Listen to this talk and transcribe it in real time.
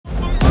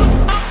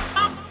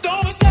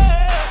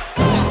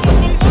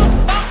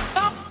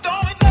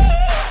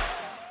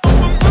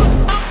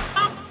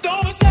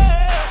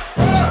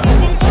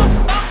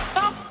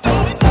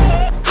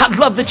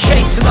love the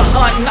chase and the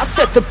hunt, and I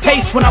set the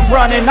pace when I'm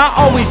running. I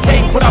always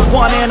take what I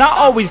want and I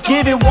always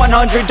give it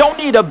 100. Don't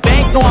need a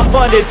bank, no I'm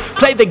funded.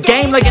 Play the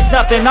game like it's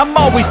nothing. I'm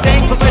always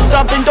thankful for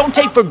something. Don't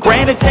take for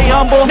granted, stay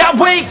humble. Now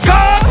wake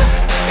up!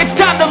 It's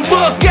time to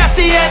look at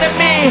the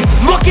enemy.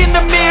 Look in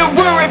the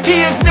mirror if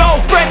he is no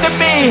friend to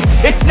me.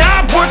 It's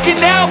not working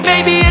out,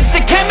 maybe it's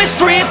the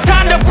chemistry. It's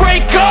time to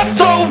break up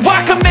so I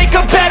can make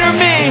a better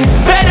me.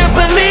 Better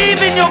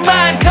believe in your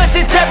mind, cause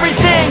it's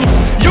everything.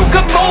 You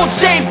can mold,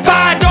 shape,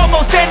 find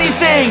almost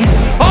anything.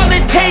 All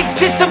it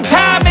takes is some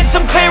time and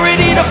some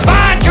clarity to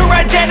find your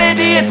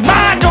identity. It's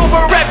mind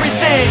over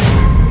everything.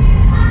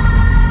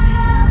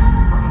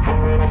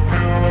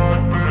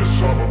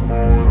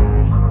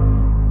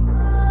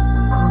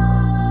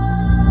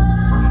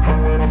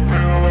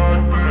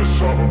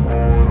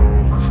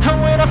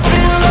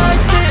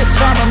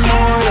 I'm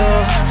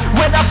immortal.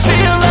 When I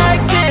feel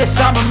like this,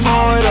 I'm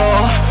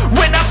immortal.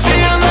 When I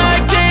feel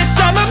like this,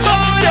 I'm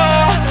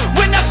immortal.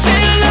 When I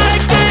feel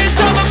like this,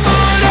 I'm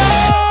immortal.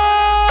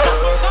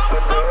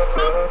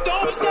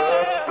 Don't be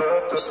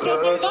scared. Just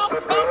step it up.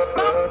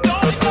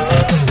 Don't be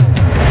scared.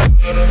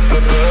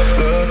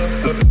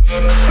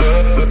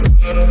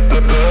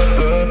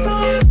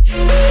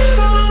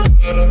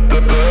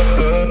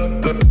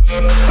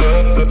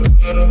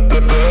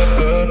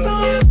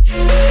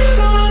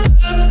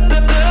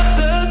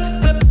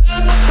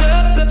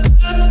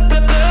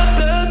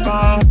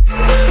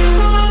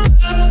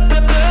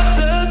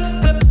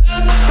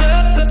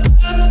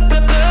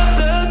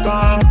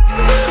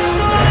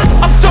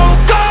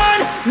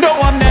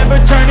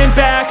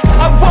 Back.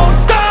 I won't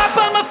stop,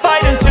 I'ma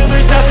fight until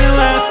there's nothing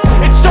left.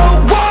 It's so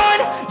on,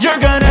 you're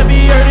gonna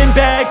be hurting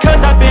bad,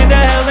 cause I've been to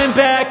hell and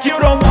back. You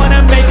don't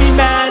wanna make me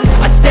mad,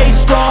 I stay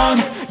strong,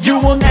 you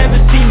will never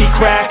see me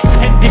crack.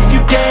 And if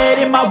you get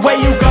in my way,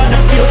 you're gonna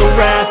feel the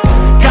wrath.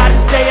 Gotta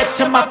say it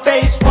to my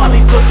face while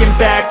he's looking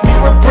back.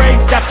 Mirror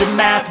breaks after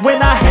math,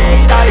 when I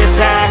hate I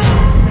attack.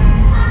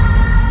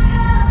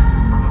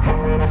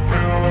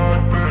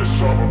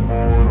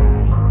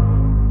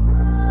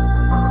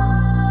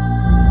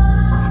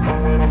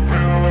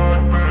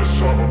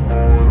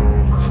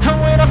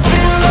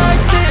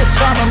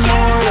 I'm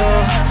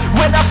immortal.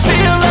 When I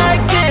feel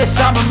like this,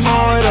 I'm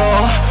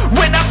immortal.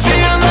 When I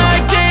feel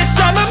like this,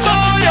 I'm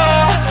immortal.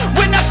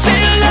 When I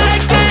feel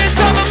like this,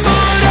 I'm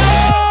immortal.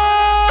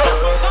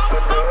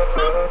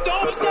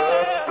 Don't be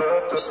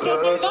scared. Just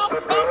step it up.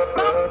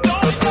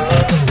 Don't be scared.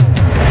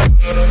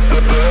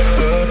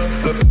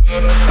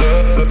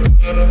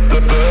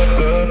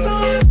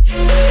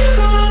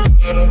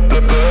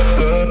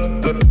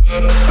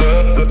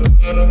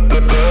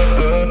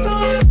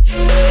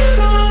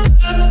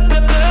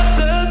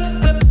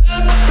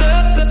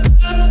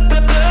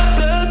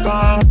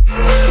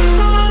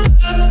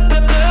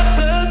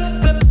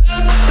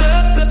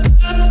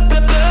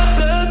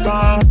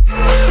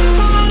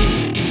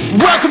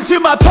 To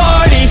my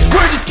party,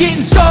 we're just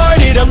getting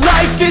started. A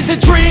life is a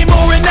dream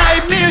or a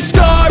nightmare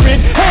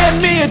scarring.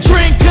 Hand me a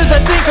drink cause I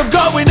think I'm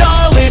going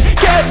all in.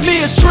 Get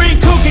me a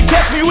shrink who can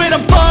catch me when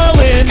I'm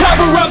falling.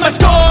 Cover up my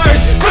scars,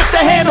 flip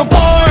the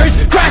handlebars,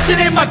 crashing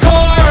in my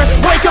car,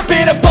 wake up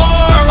in a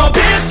bar. I'll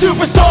be a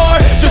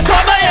superstar, just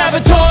on my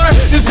avatar.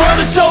 This world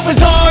is so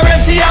bizarre,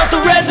 empty out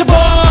the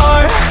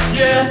reservoir.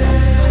 Yeah,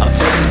 I'm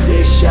taking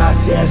 6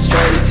 shots, yeah,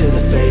 straight to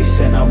the face.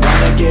 And I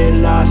wanna get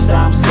lost,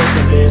 I'm sick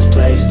of this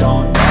place.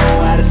 Don't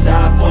know how to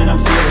stop when I'm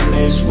feeling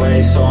this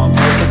way. So I'm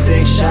taking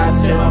 6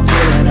 shots till I'm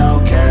feeling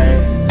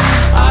okay.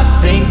 I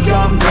think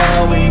I'm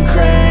going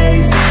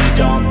crazy,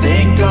 don't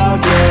think I'll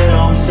get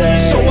home safe.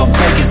 So I'm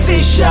taking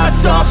 6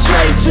 shots all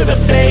straight to the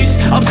face.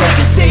 I'm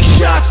taking 6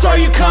 shots, are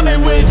you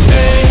coming with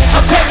me?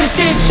 I'm taking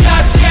 6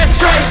 shots, yeah,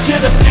 straight to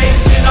the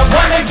face. And I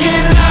wanna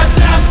get lost,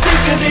 I'm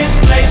sick of this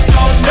place.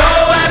 Don't know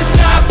how to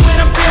stop when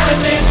I'm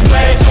feeling this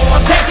way. So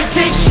I'm taking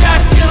 6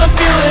 shots till I'm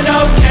feeling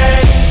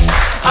okay.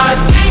 I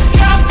think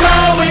I'm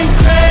going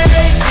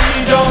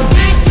crazy, don't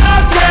think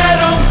I'll get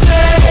home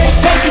safe. So I'm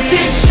taking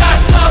 6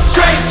 shots all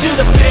straight to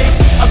the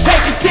face. I'm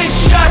taking 6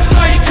 shots,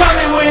 are you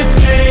coming with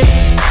me?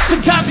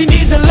 Sometimes you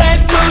need to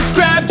let loose,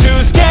 grab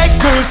juice, get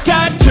goose,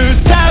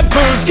 tattoos,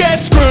 taboos, get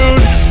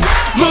screwed.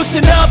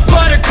 Loosen up,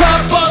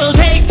 buttercup, all those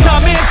hate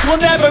comments will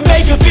never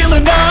make you feel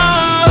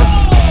enough.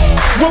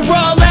 We're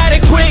all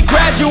adequate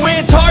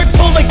graduates, heart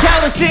full of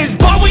calluses,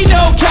 but we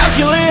know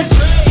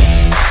calculus.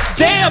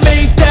 Damn,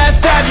 ain't that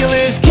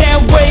fabulous?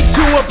 Can't wait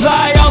to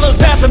apply all those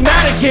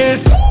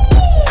mathematicus.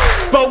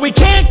 But we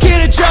can't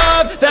get a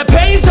job that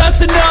pays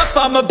us enough.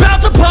 I'm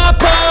about to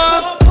pop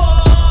off.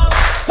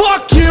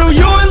 Fuck you,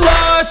 you're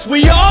lost.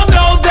 We all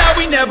know that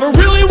we never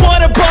really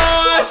want a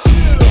boss.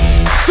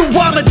 So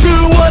I'ma do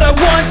what I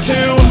want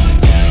to,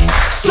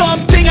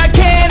 something I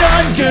can't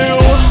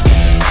undo.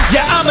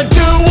 Yeah, I'ma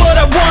do what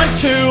I want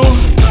to,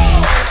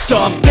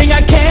 something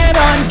I can't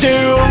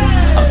undo.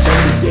 I'm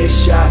taking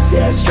 6 shots,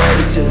 yeah,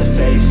 straight to the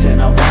face.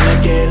 And I wanna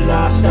get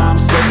lost, I'm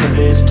sick of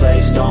this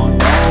place. Don't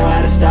know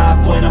how to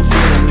stop when I'm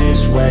feeling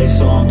this way.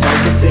 So I'm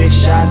taking 6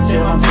 shots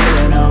till I'm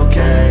feeling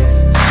okay.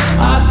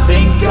 I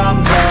think I'm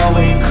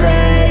going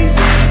crazy,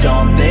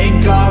 don't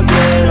think I'll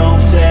get home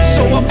safe.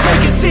 So I'm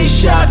taking 6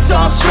 shots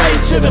all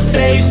straight to the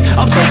face.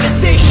 I'm taking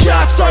 6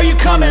 shots, are you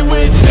coming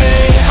with me?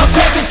 I'm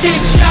taking 6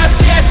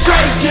 shots, yeah,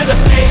 straight to the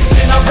face.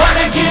 And I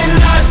wanna get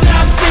lost,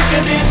 I'm sick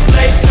of this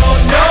place.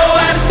 Don't know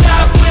how to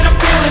stop when I'm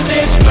feeling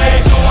this way.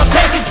 So I'm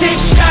taking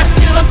 6 shots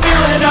till I'm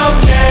feeling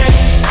okay.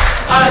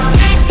 I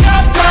think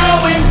I'm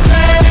going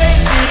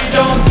crazy,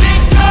 don't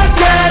think I'll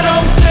get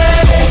home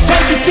safe. So I'm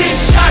taking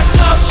 6 shots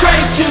all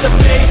straight to the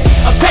face.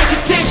 I'm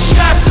taking 6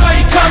 shots, are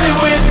you coming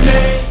with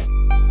me?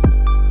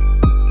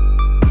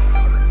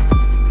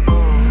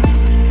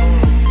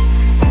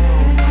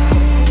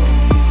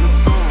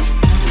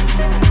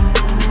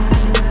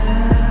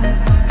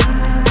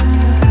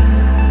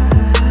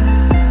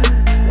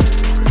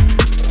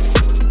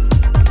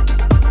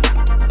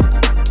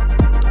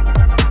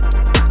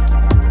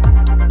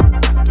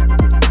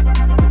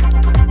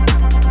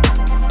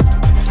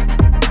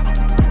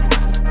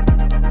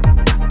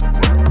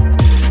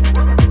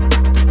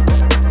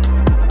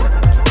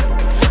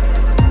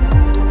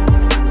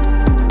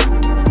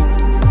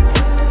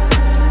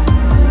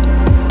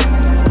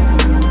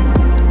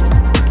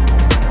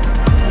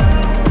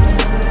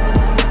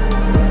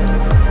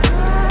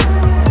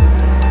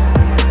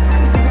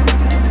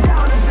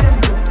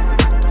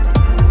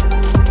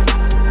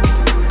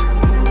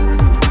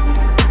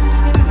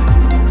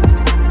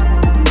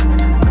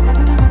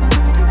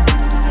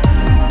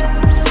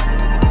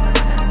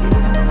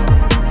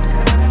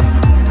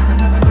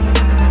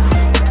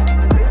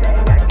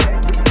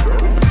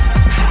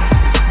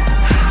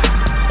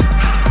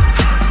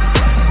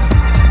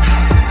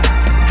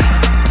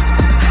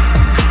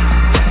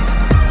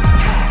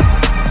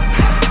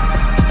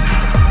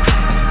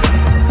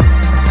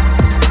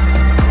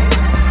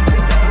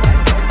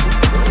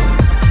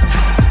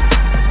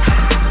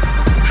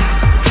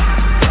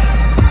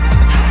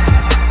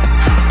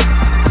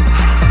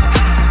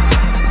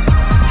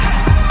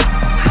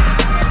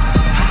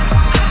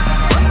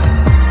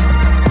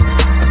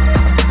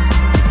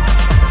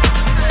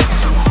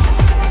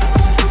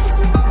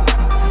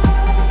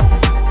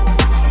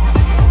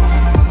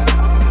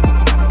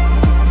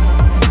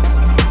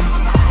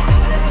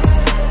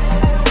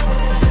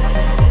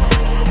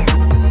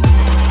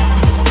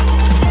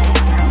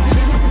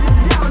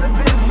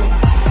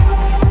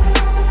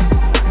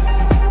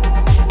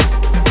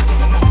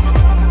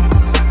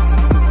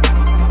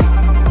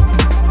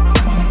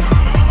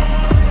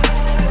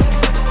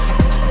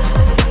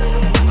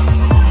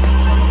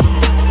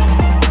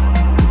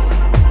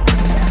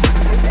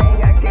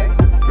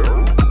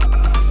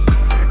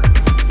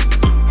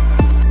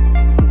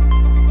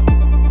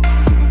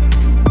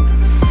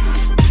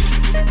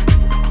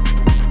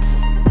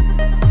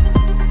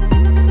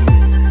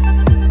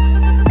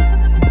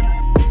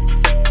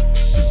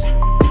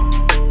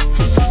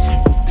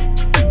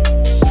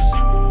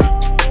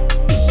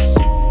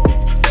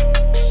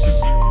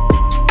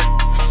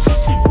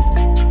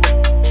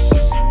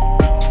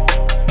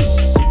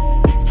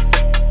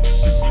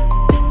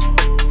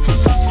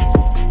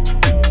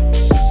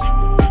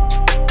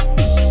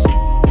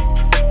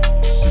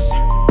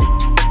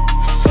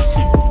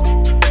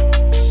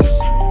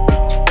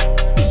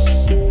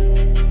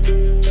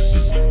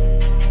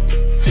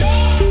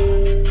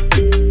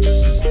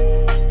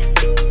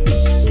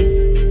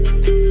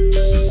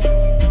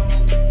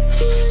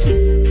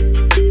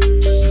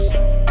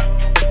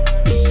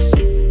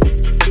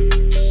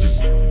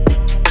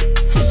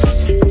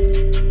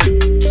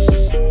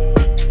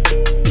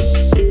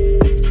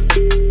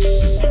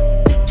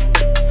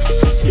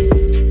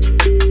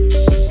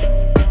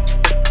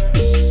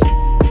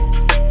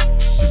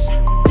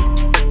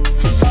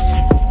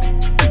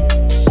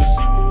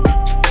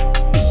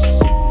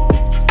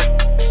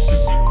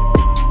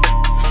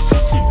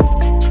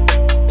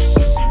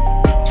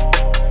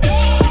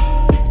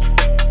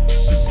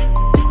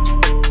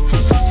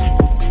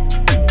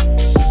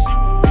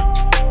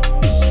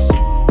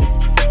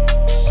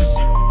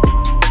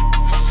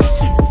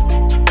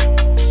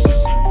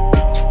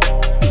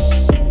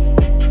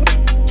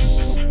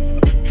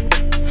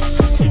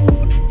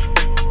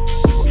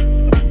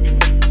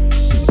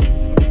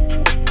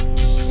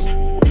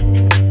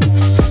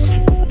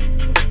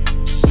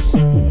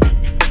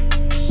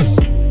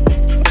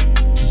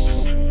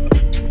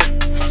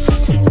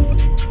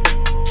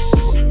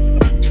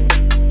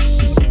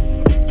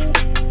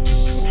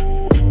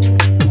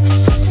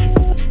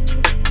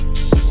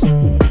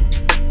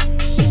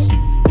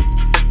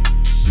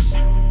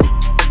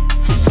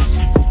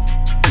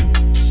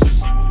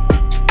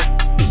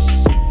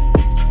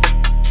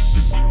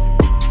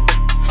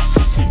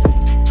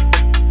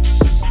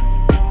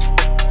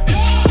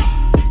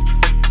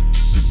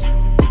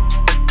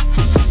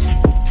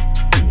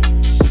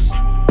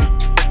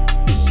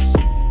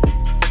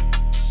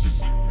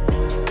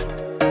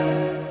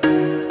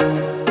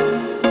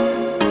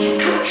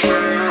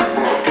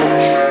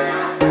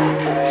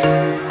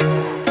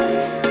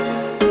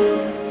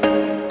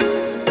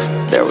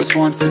 There was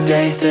once a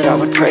day that I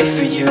would pray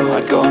for you.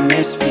 I'd go and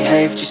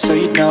misbehave just so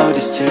you'd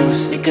notice too.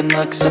 Sneaking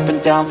looks up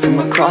and down from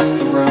across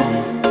the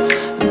room.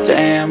 And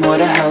damn, what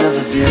a hell of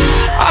a view.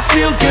 I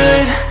feel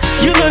good,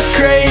 you look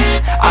great,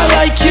 I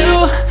like you,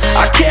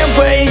 I can't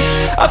wait.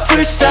 A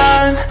first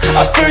time,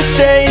 a first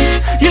date.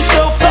 You're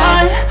so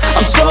fine,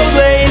 I'm so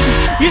late.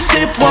 You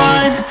sip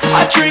wine,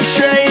 I drink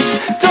straight.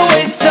 Don't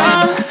waste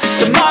time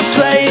to my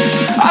place.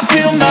 I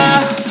feel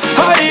my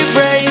heart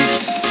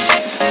erase.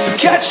 So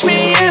catch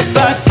me if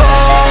I fall.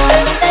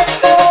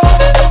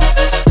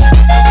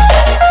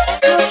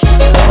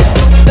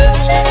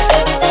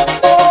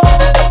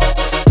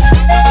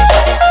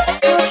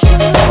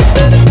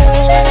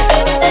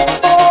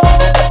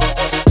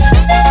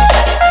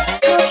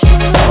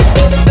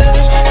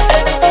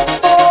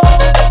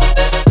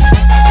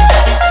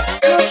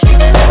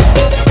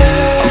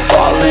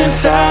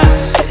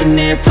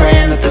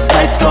 Praying that this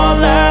night's gonna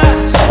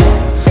last.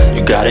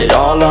 You got it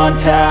all on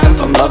tap,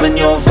 I'm loving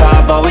your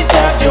vibe, always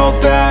have your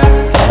back.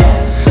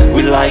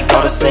 We like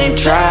all the same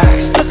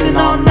tracks, listen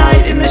all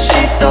night in the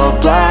sheets all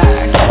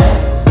black.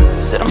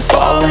 Said I'm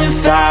falling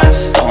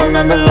fast, don't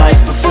remember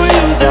life before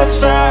you, that's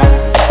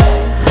fact.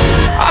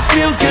 I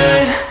feel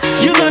good,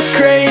 you look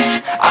great,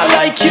 I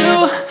like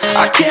you,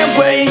 I can't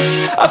wait.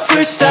 A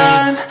first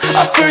time,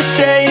 a first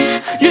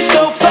date. You're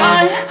so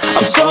fine,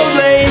 I'm so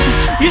late.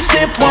 You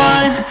sip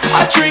wine,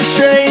 I drink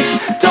straight.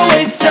 Don't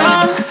waste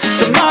time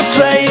to my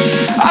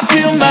place. I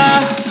feel my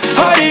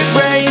heart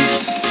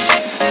erase.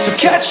 So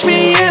catch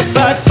me if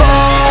I fall.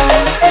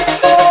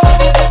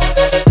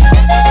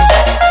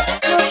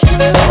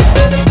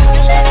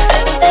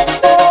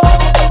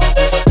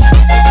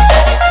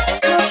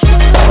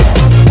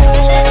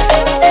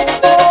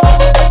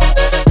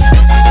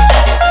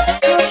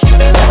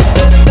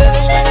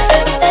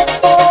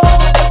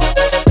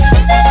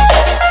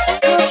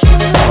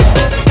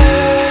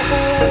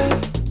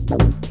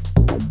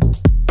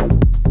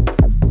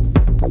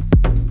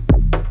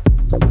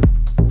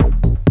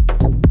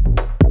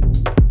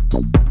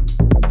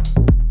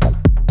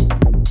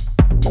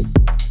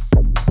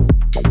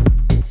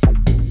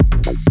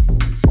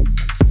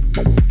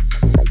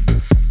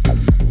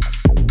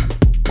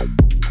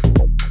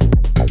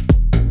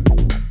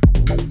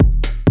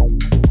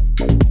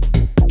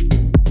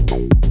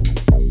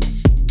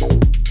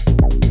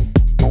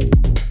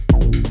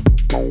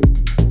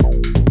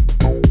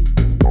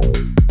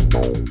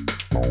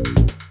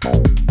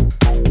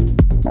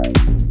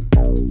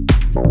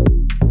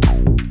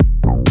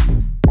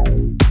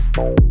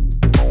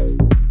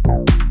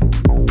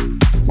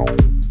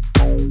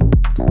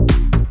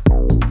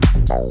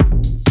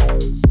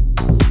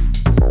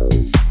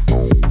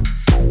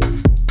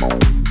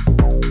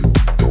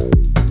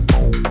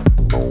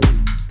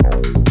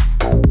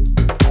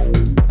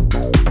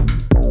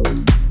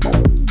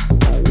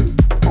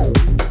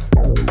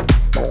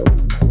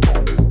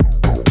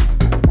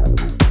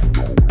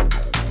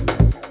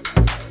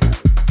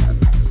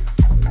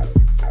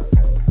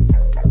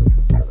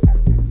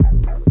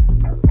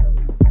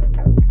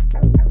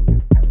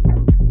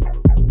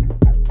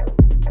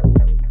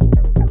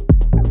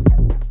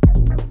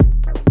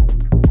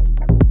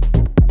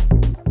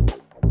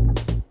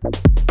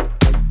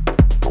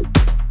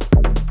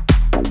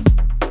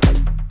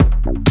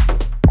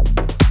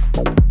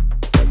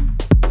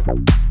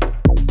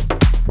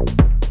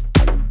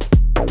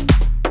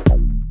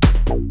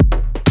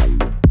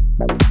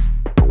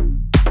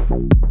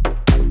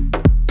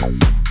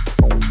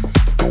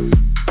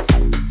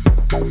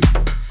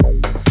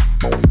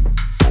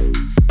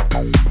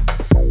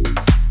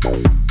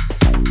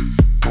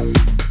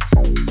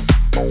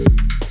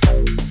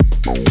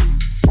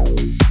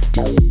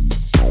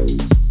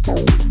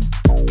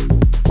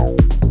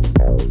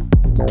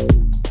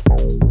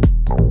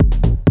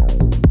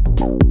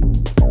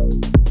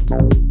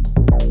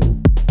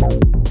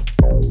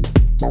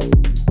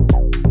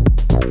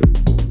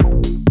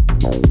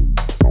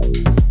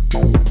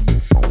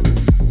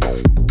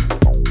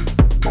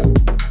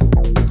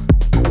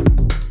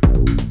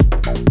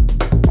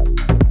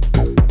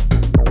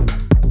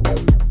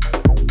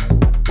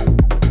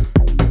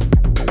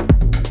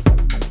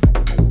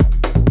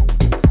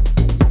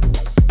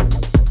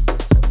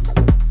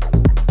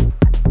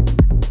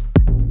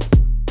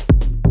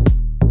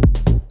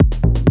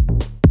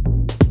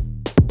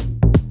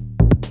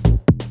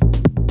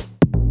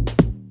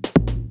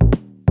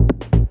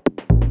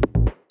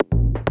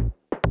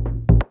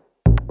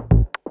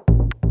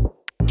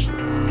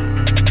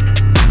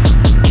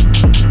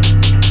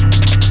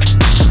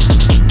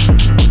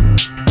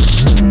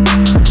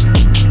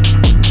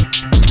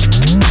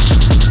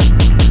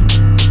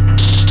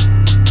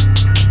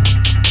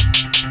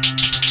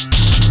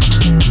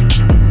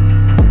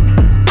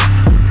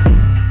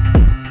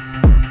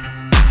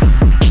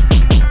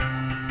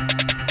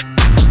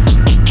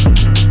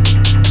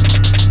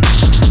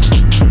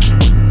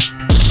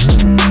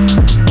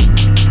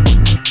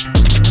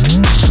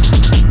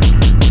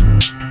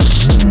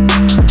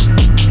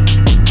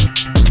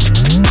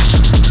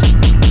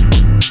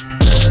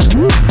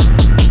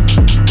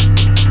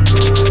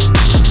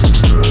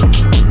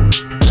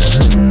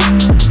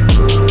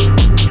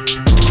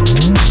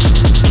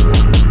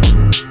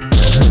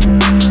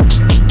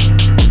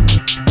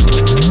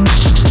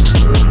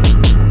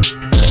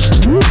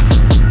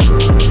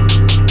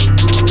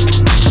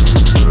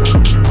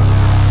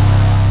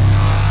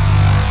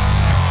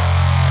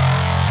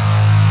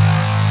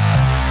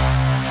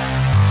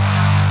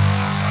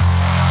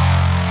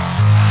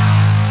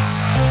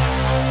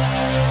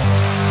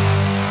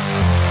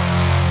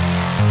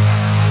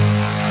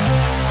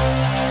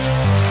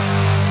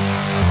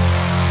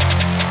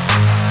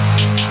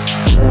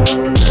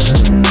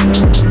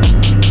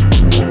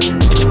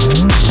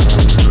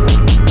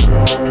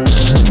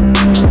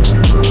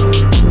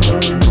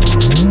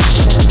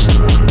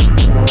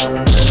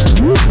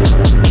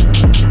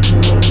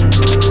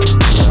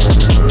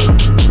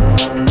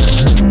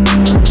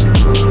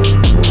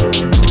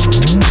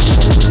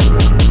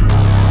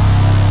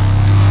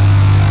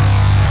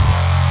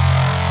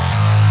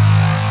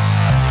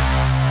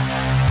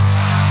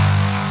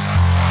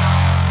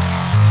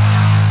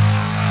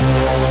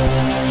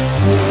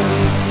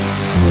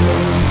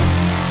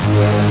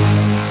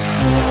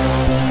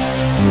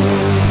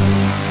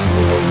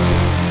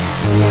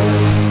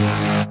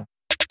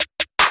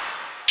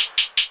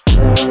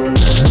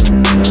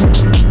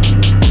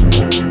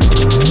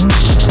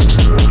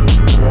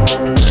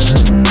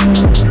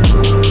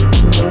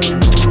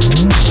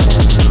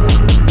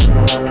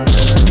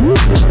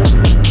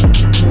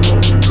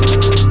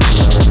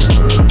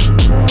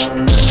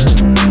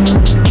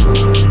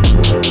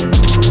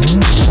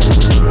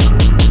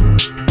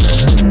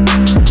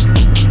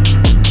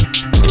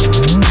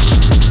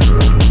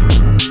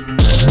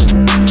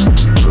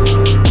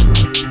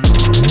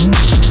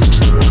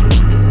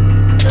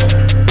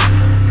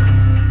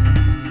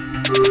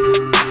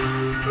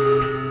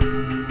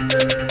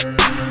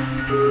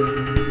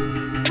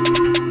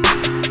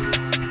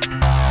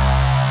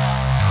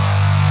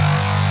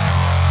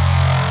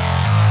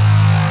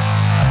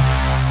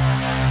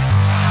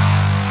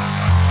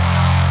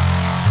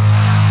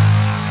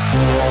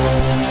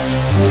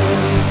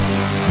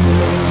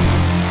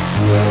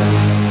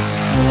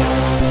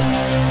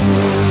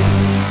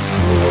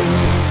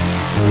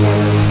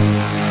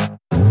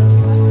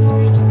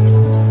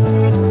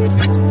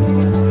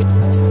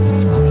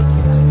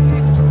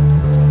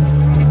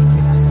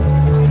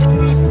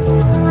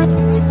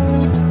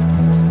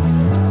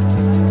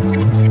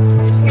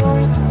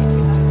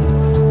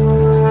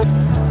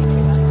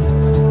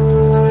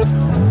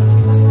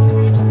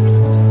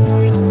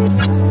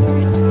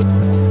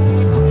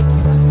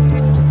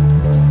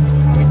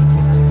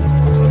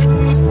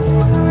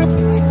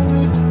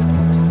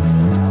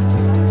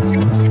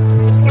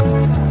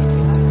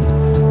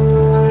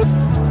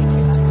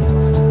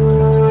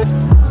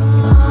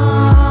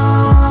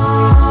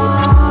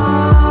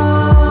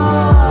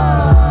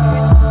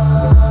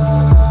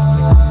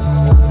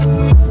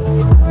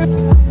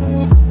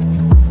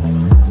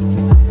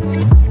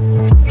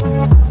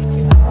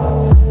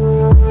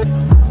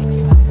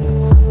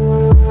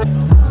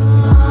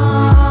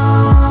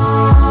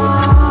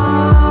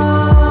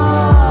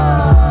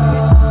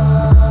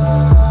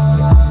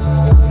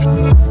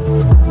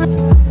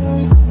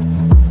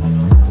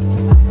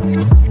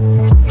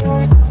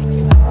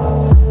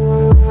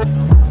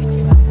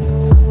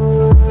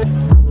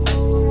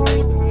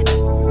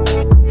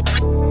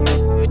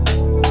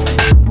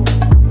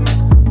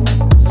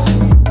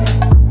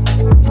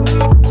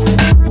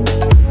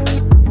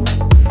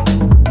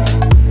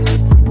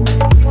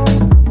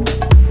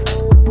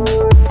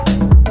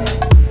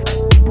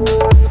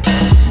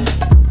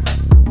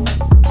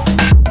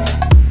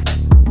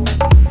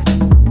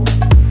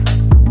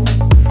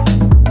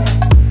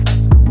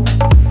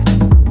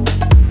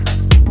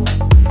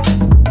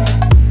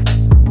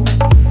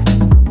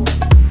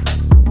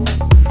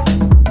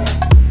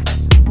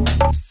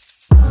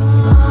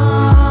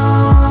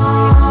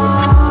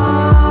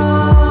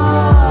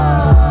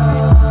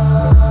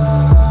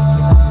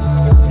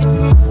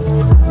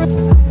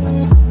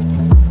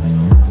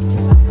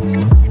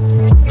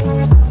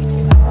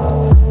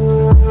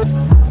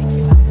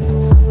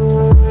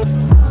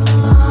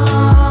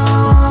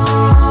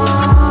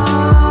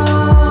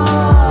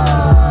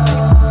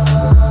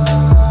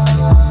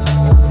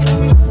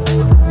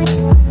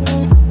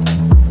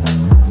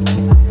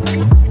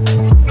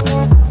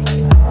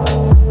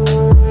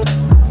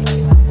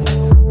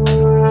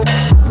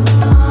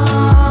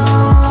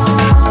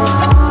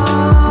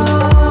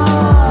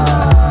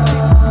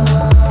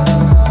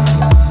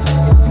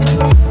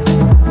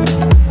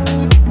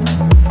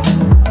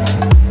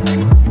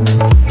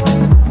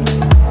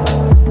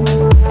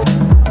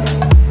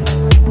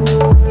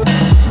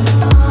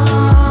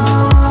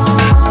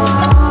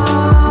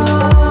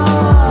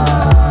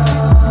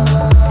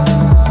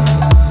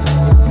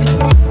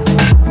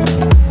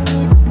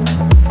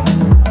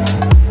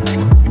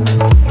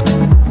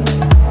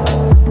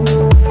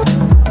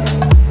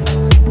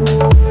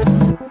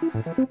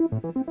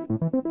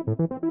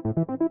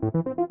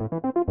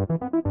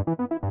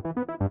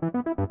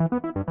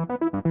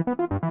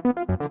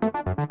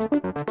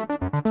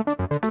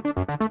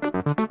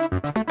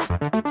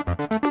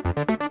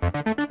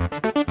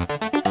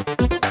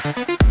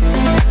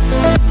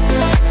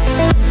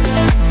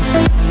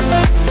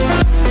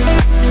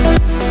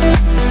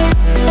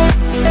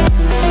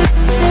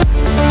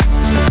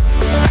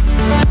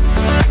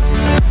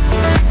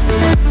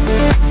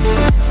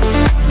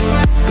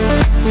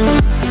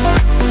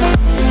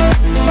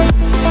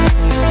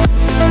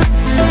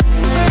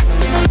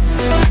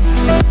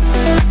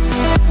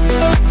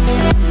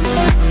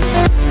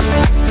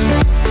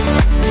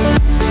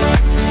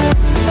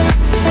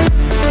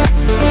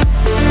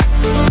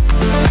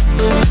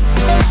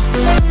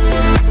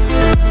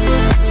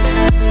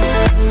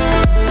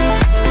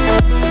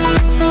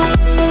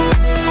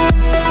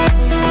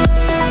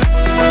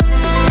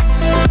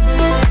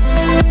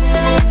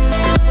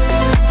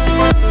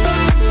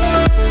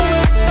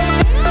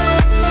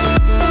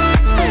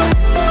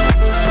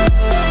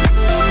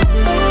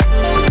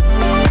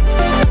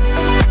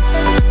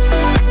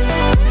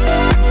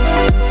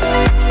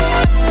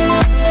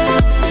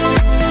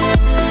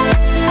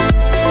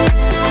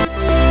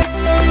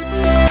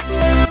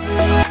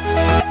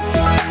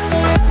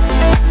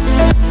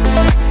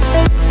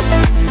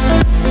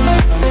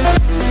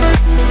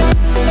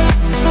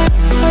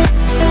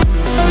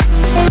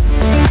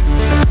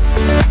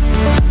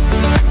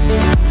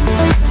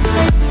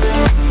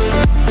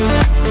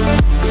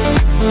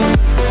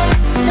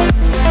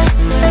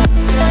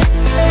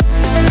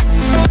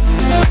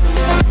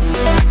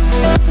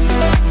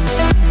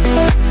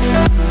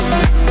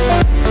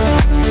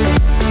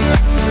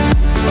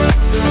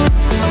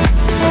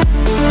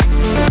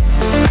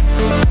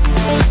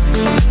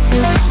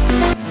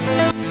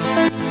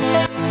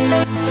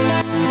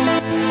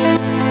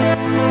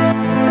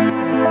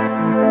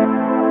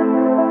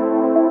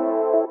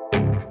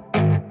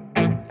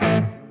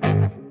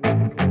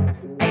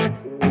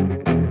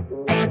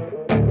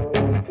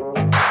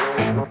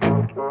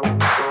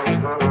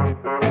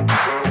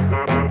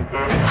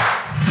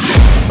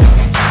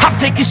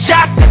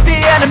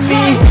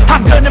 me.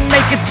 I'm gonna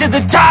make it to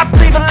the top,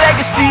 leave a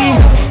legacy.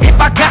 If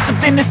I got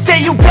something to say,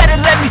 you better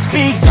let me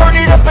speak. Turn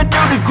it up a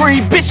new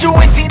degree, bitch, you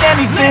ain't seen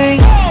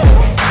anything.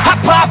 I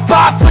pop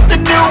off with the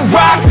new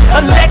rock,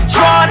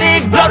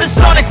 electronic, blow the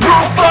sonic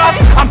roof up.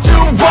 I'm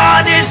too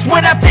honest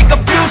when I take a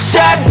few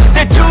shots.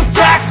 They're too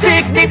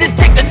toxic, need to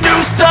take the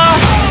noose off.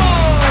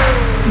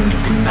 And you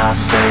cannot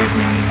save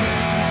me,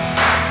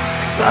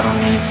 'cause I don't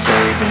need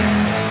saving.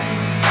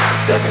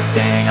 It's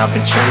everything I've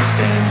been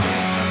chasing,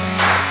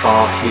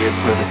 all here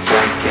for the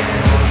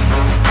taking.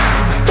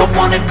 Don't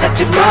wanna test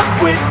your luck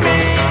with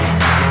me,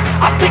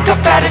 I think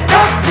I've had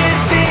enough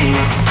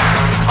disease.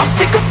 I'm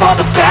sick of all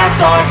the bad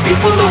thoughts,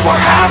 people who are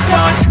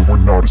have-nots. You were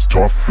not as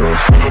tough as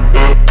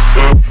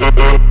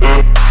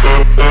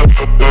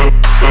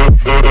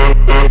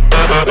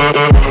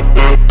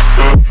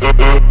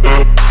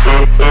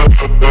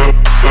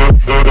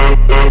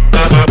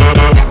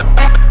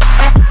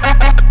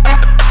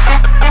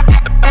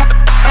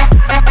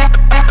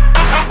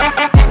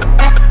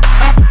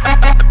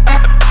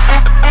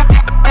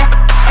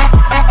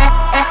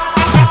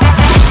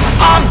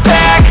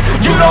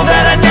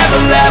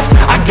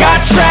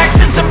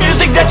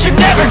that you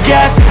never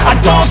guess. I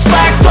don't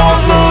slack,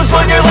 don't lose,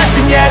 learn your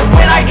lesson yet.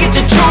 When I get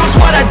to choose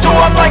what I do,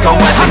 I'm like a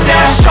weapon. I'm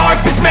not sharp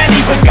as many,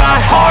 but got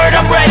hard,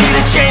 I'm ready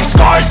to change.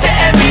 Scars to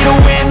envy, to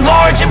win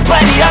large and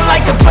plenty. I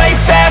like to play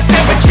fast,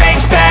 never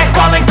change back.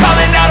 Calling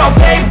out, I'll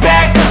pay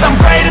back, 'cause I'm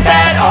great at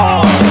that.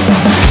 Oh,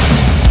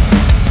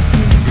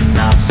 you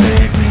cannot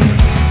save me,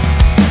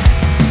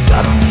 'cause I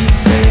don't need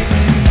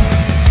saving.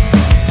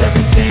 It's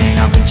everything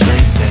I've been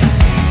chasing,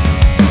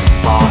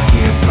 all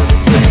here for the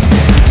taking.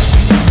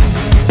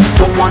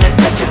 Don't wanna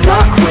test your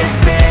luck with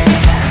me,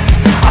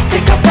 I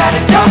think I've had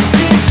enough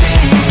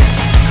disease.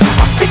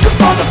 I'm sick of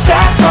all the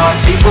bad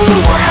thoughts, people who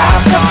are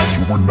have-nots.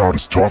 you were not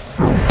as tough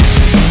though.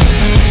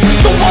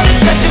 Don't wanna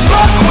test your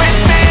luck with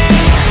me,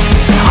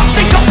 I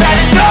think I've had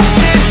enough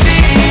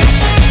disease.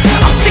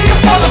 I'm sick of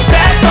all the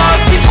bad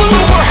thoughts, people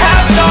who are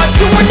have-nots,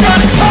 who are not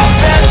as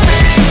tough as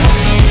me.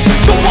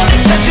 Don't wanna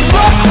test your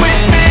luck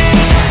with me,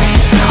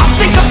 I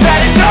think I've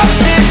had enough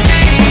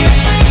disease.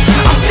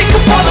 I'm sick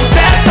of all the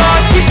bad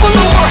thoughts, people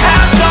who are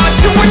have-nots,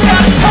 who are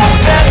not as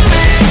tough as me.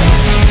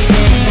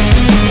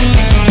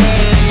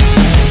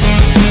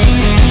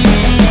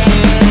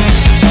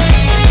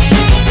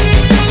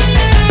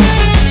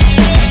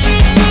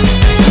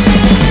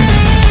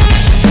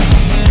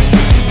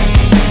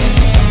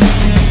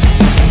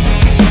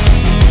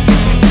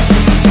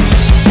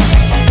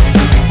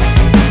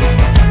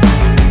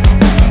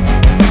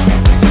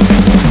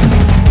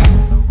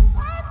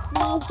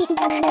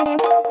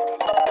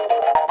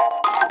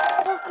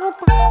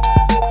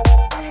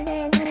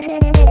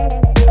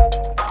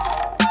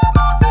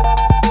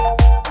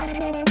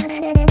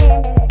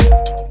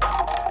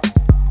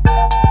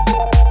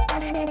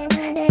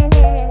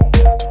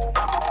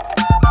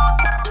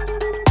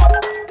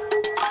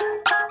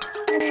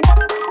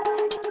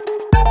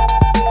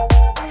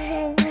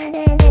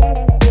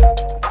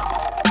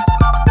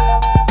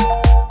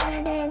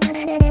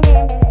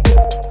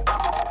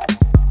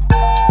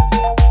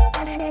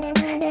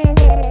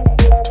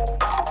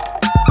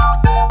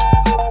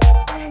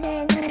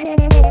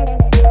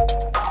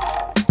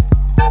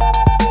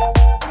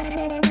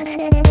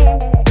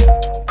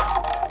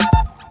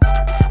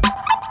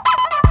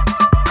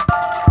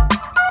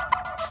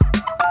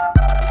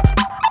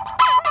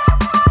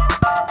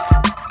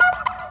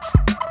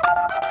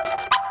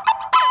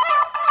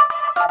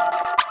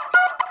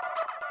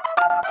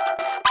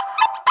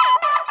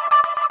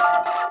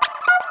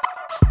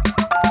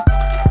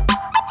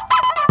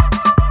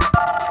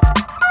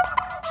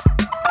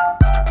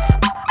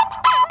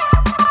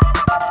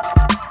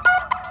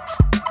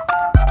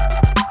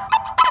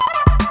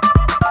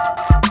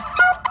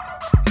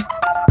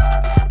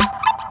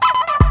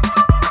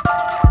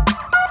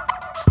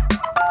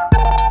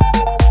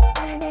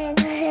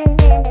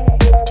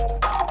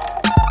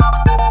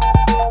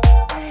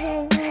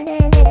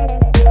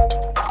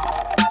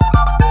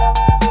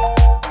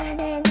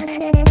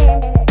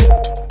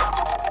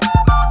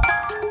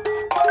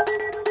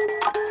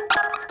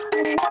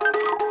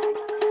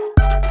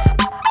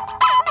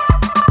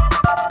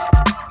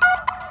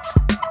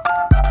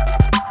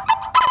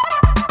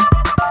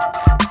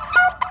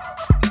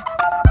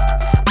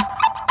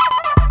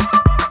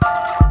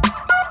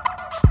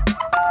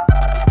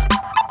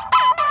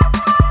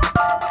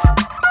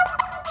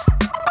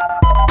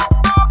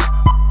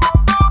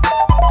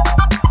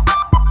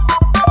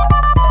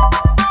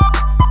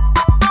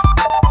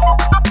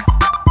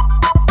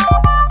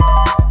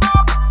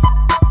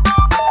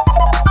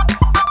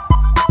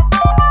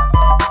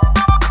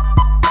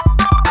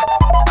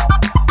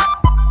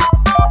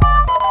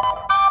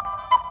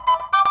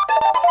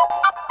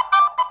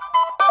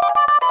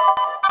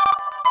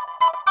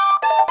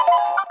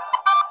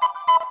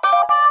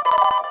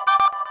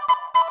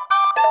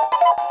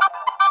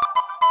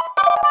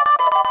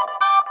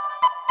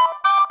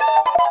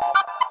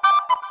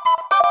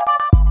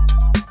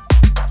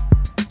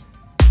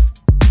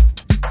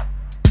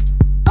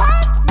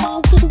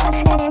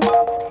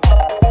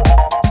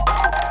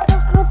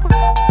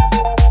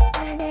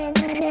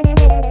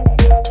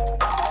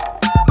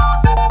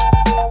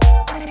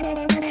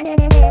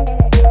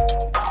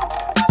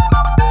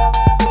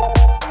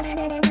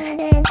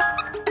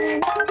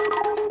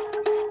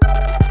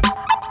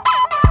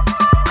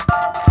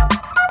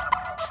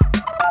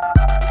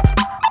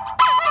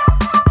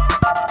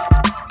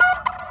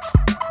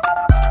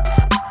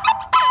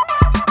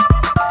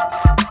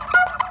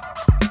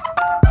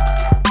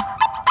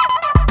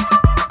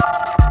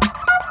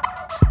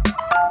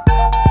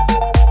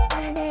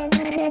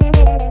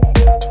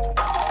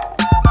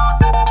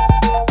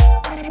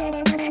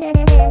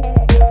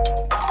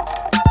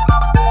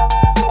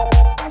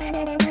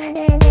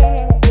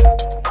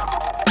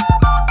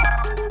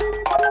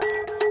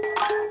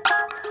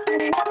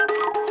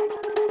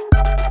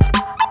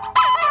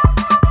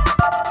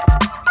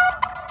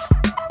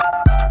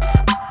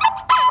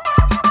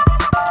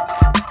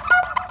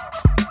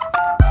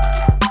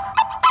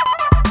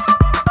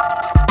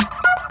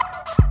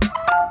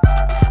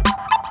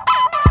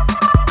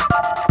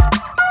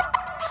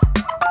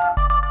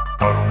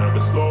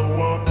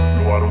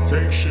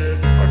 take shit.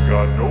 I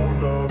got no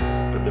love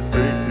for the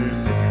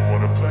fakeness. If you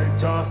wanna play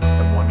tough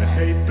and wanna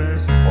hate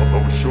this, I'll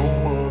always show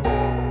up.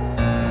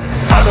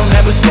 I don't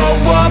ever slow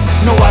up,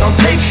 no I don't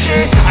take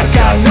shit. I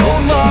got no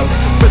love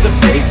for the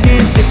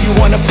fakeness. If you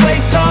wanna play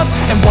tough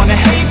and wanna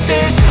hate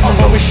this, I'll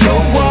always show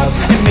up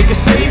and make a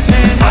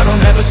statement. I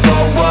don't ever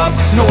slow up,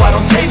 no I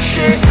don't take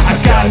shit. I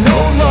got no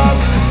love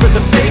for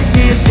the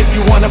fakeness. If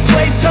you wanna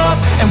play tough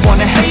and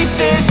wanna hate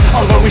this,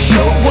 I'll always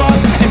show up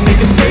and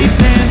make a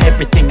statement.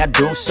 Everything I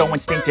do so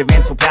instinctive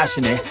and so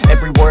passionate.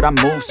 Every word I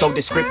move so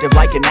descriptive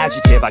like an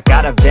adjective. I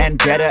got a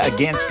vendetta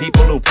against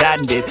people who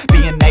patented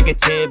being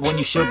negative when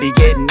you should be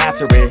getting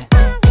after it.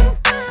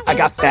 I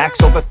got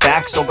facts over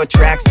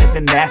tracks, this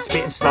and that.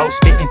 Spitting slow,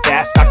 spitting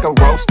fast. I could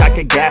roast, I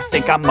could gas.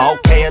 Think I'm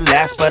okay at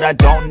last, but I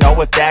don't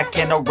know if that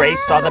can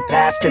erase all the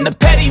past. And the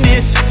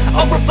pettiness,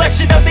 a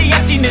reflection of the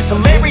emptiness.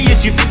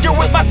 Hilarious, you think you're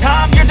worth my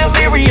time, you're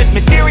delirious.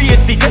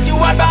 Mysterious, because you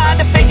hide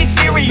behind a fake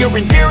exterior.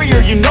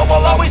 Inferior, you know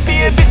I'll always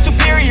be a bit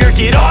superior.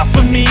 Get off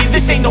of me,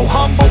 this ain't no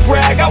humble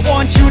brag. I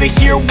want you to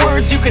hear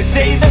words, you can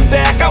say them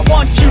back. I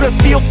want you to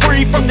feel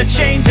free from the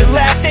chains at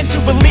last, and to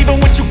believe in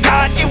what you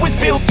got, it was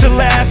built to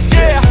last,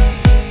 yeah.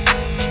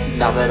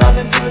 Now that I've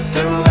been put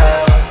through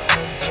hell,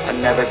 I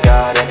never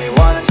got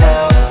anyone's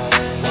help.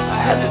 I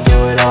had to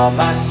do it all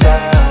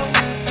myself.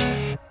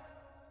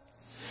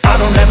 I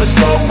don't ever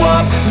slow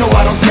up, no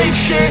I don't take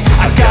shit.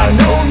 I got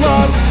no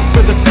love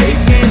for the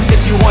fakeness.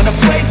 If you wanna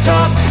play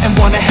tough and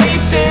wanna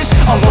hate this,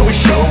 I'll always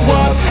show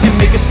up and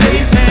make a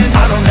statement.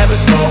 I don't ever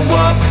slow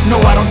up, no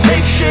I don't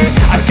take shit.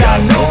 I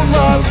got no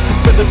love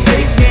for the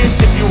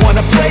fakeness. If you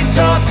wanna play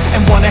tough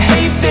and wanna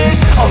hate this,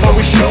 I'll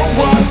always show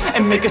up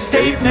and make a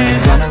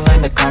statement. Gonna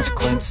learn the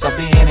consequence of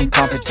being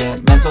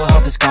incompetent. Mental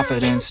health is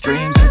confidence,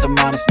 dreams and some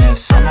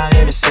honestness. I'm not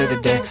here to save the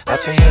day,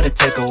 that's for you to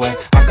take away.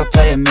 I could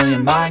play a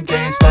million mind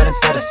games, but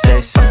instead I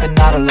say something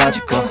not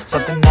illogical,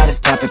 something that is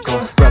topical.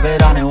 Rub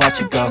it on and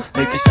watch it go,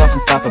 make yourself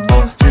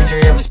unstoppable. Dreams are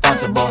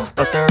irresponsible,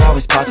 but they're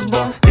always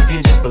possible. If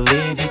you just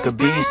believe, you could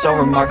be so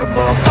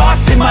remarkable.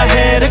 Thoughts in my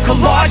head, a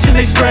collage and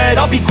they spread.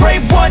 I'll be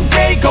great one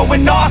day,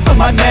 going off of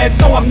my meds.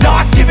 No, I'm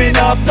not giving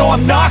up, no,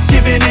 I'm not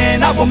giving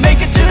in. I will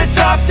make it to the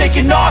top,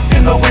 taking off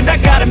in the wind. I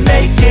gotta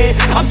make it,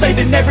 I'm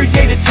saving every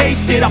day to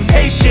taste it. I'm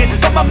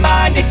patient, but my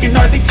mind, it can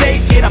hardly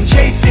take it. I'm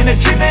chasing a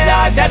dream that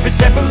I've had for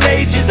several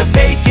ages. A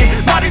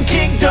vacant, modern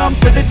kingdom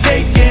for the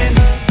taking.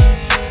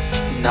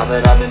 Now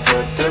that I've been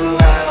put through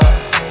hell,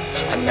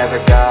 I never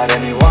got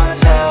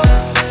anyone's help.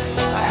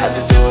 I had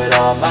to do it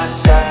all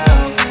myself.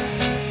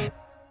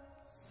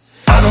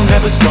 I don't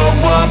ever slow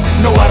up,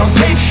 no I don't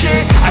take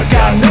shit. I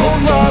got no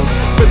love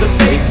for the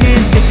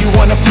fakeness. If you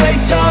wanna play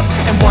tough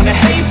and wanna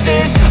hate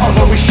this, I'll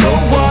always show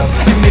up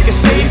and make a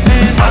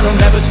statement. I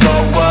don't ever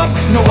slow up,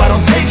 no I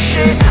don't take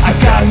shit. I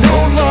got no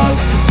love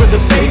for the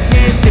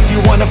fakeness. If you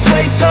wanna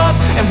play tough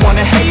and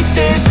wanna hate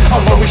this,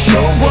 I'll always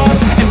show up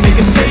and make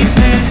a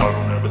statement. I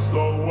don't ever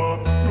slow up,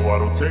 no I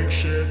don't take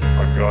shit.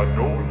 I got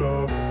no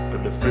love for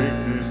the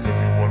fakeness. If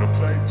you wanna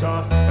play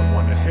tough and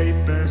wanna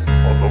hate this,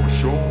 I'll always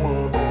show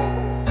up.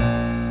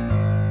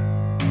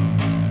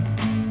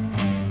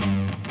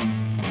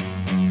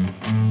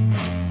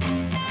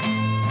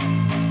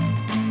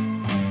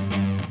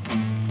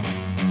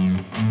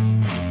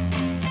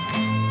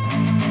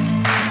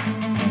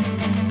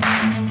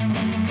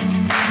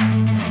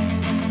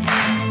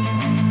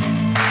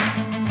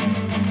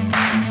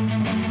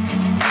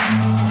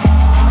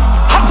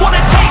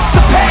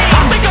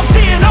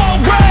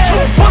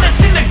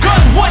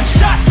 One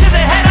shot to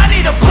the head, I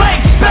need a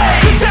blank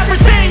space. 'Cause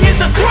everything is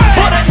a threat,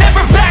 but I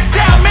never back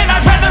down. Man,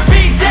 I'd rather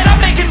be dead,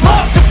 I'm making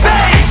love to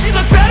fate. And she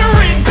look better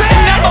in bed,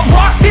 and I'ma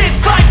rock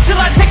this life till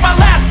I take my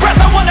last breath.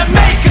 I wanna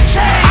make a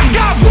change, I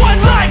got one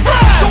life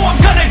left, so I'm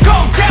gonna go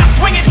down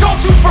swinging,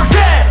 don't you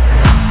forget.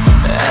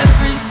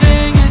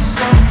 Everything is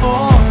so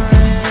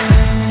boring,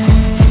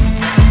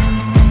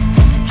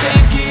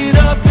 can't get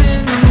up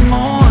in the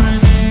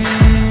morning.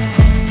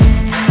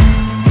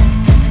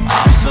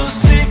 I'm so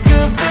sick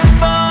of the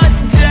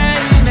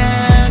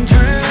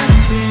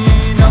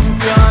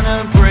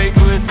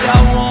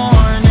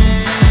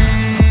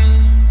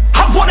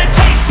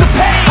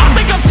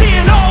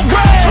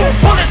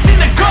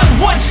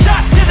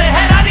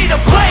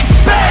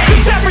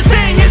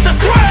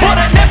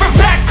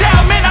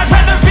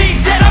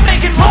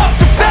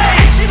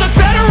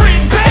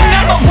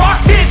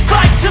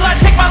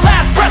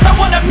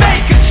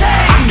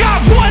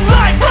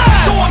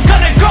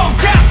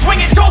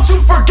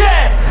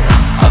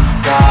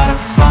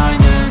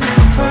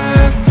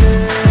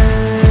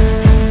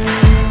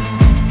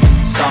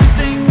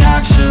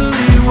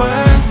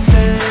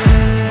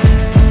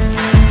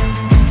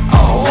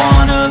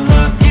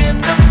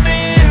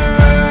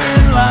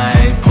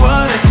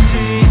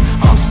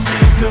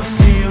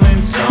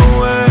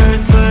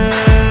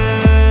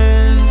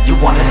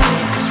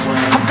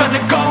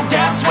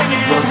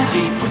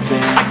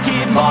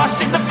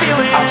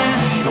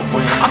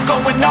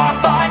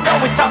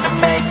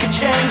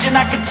and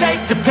I can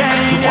take the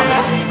pain. You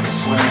wanna sink or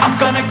swim? I'm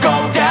gonna go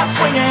down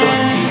swinging.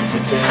 Look deep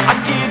within. I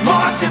get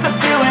lost in the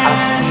feeling. I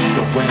just need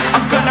a way.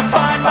 I'm gonna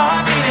find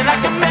my meaning, I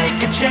can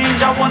make a change.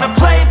 I wanna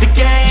play the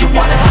game. You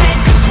wanna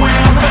sink or swim?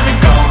 I'm gonna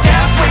go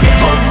down swinging.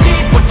 Look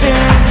deep within,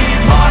 I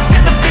get lost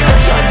in the field. I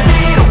just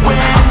need a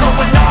win. I'm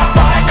going off,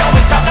 I know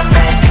it's time to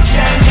make a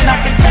change, and I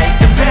can take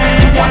the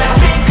pain. You wanna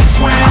sink or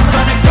swim? I'm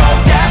gonna go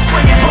down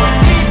swinging.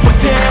 Look deep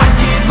within, I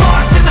get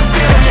lost in the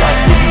field. I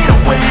just need a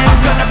win. I'm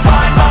gonna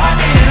find my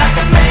meaning, I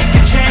can make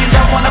a change.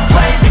 I wanna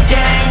play the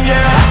game,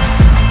 yeah.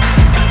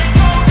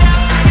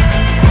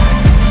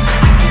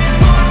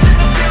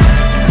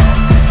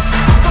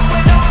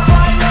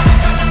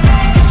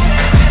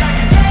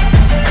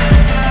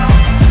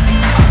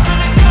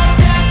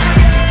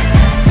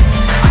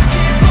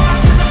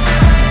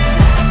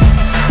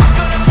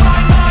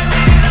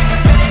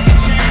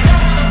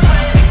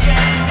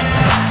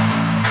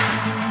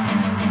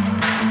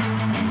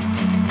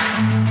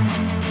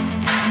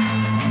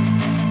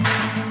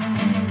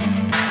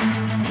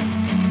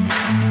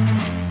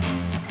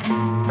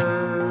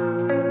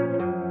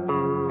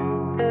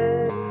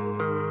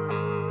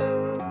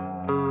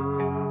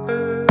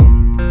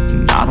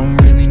 I don't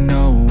really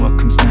know what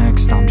comes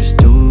next. I'm just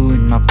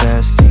doing my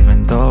best,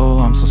 even though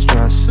I'm so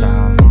stressed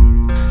out.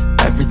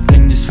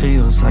 Everything just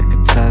feels like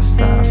a test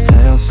that I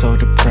fail, so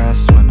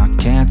depressed when I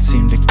can't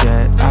seem to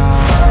get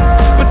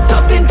out. But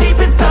something deep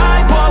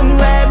inside won't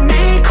let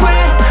me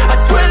quit. I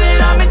swear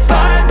that I'm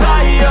inspired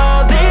by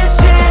all this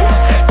shit.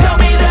 Tell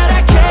me that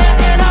I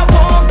can and I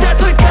won't.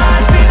 That's what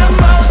guides me the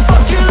most.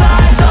 Fuck your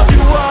lies, I'll do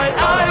what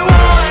I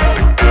want.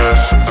 The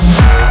gas in the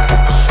back of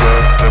the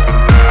set, never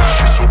leaves,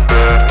 she's so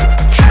bad that the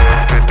chick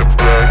made the brag. The gas in the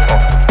back of the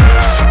set,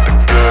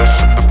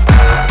 never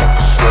leaves, she's so bad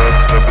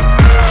that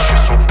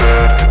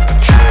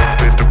the chick made the brag. The gas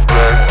in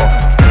the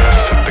back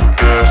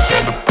of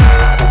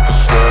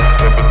the set, never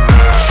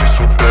leaves, she's so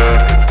bad that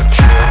the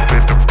chick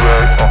made the brag.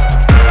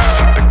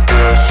 The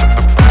gas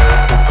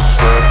in the back of the set,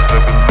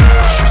 never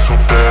leaves, she's so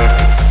bad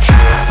that the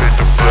chick made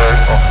the brag.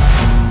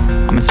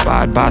 I'm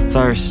inspired by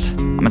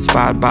thirst, I'm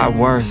inspired by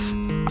worth.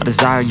 I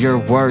desire your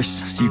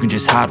worst, so you can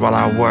just hide while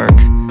I work.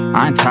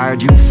 I ain't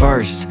tired, you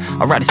first.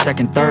 I'll write a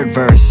second, third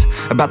verse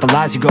about the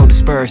lies you go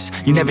disperse.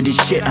 You never did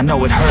shit, I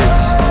know it hurts.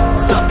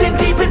 Something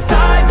deep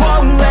inside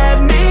won't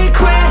let me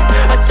quit.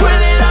 I swear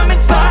that I'm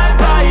inspired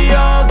by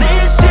all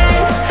this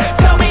shit.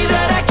 Tell me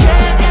that I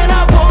can and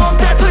I won't.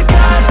 That's what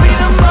guides me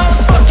the most.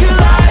 Fuck your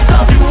lies,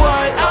 I'll do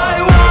what I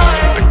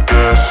want. The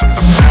gas in the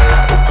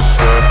back of the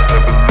set,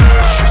 never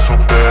leaves, she's so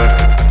bad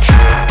that the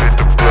chick made the brag. The gas in the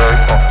back of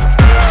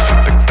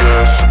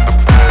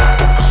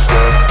the set,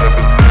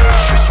 never leaves,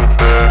 she's so bad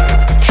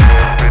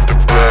that the chick made the brag.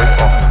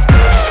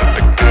 The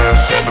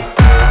gas in the back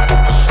of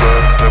the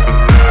set, never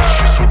leaves,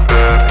 she's so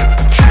bad that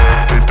the chick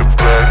made the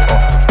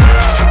brag.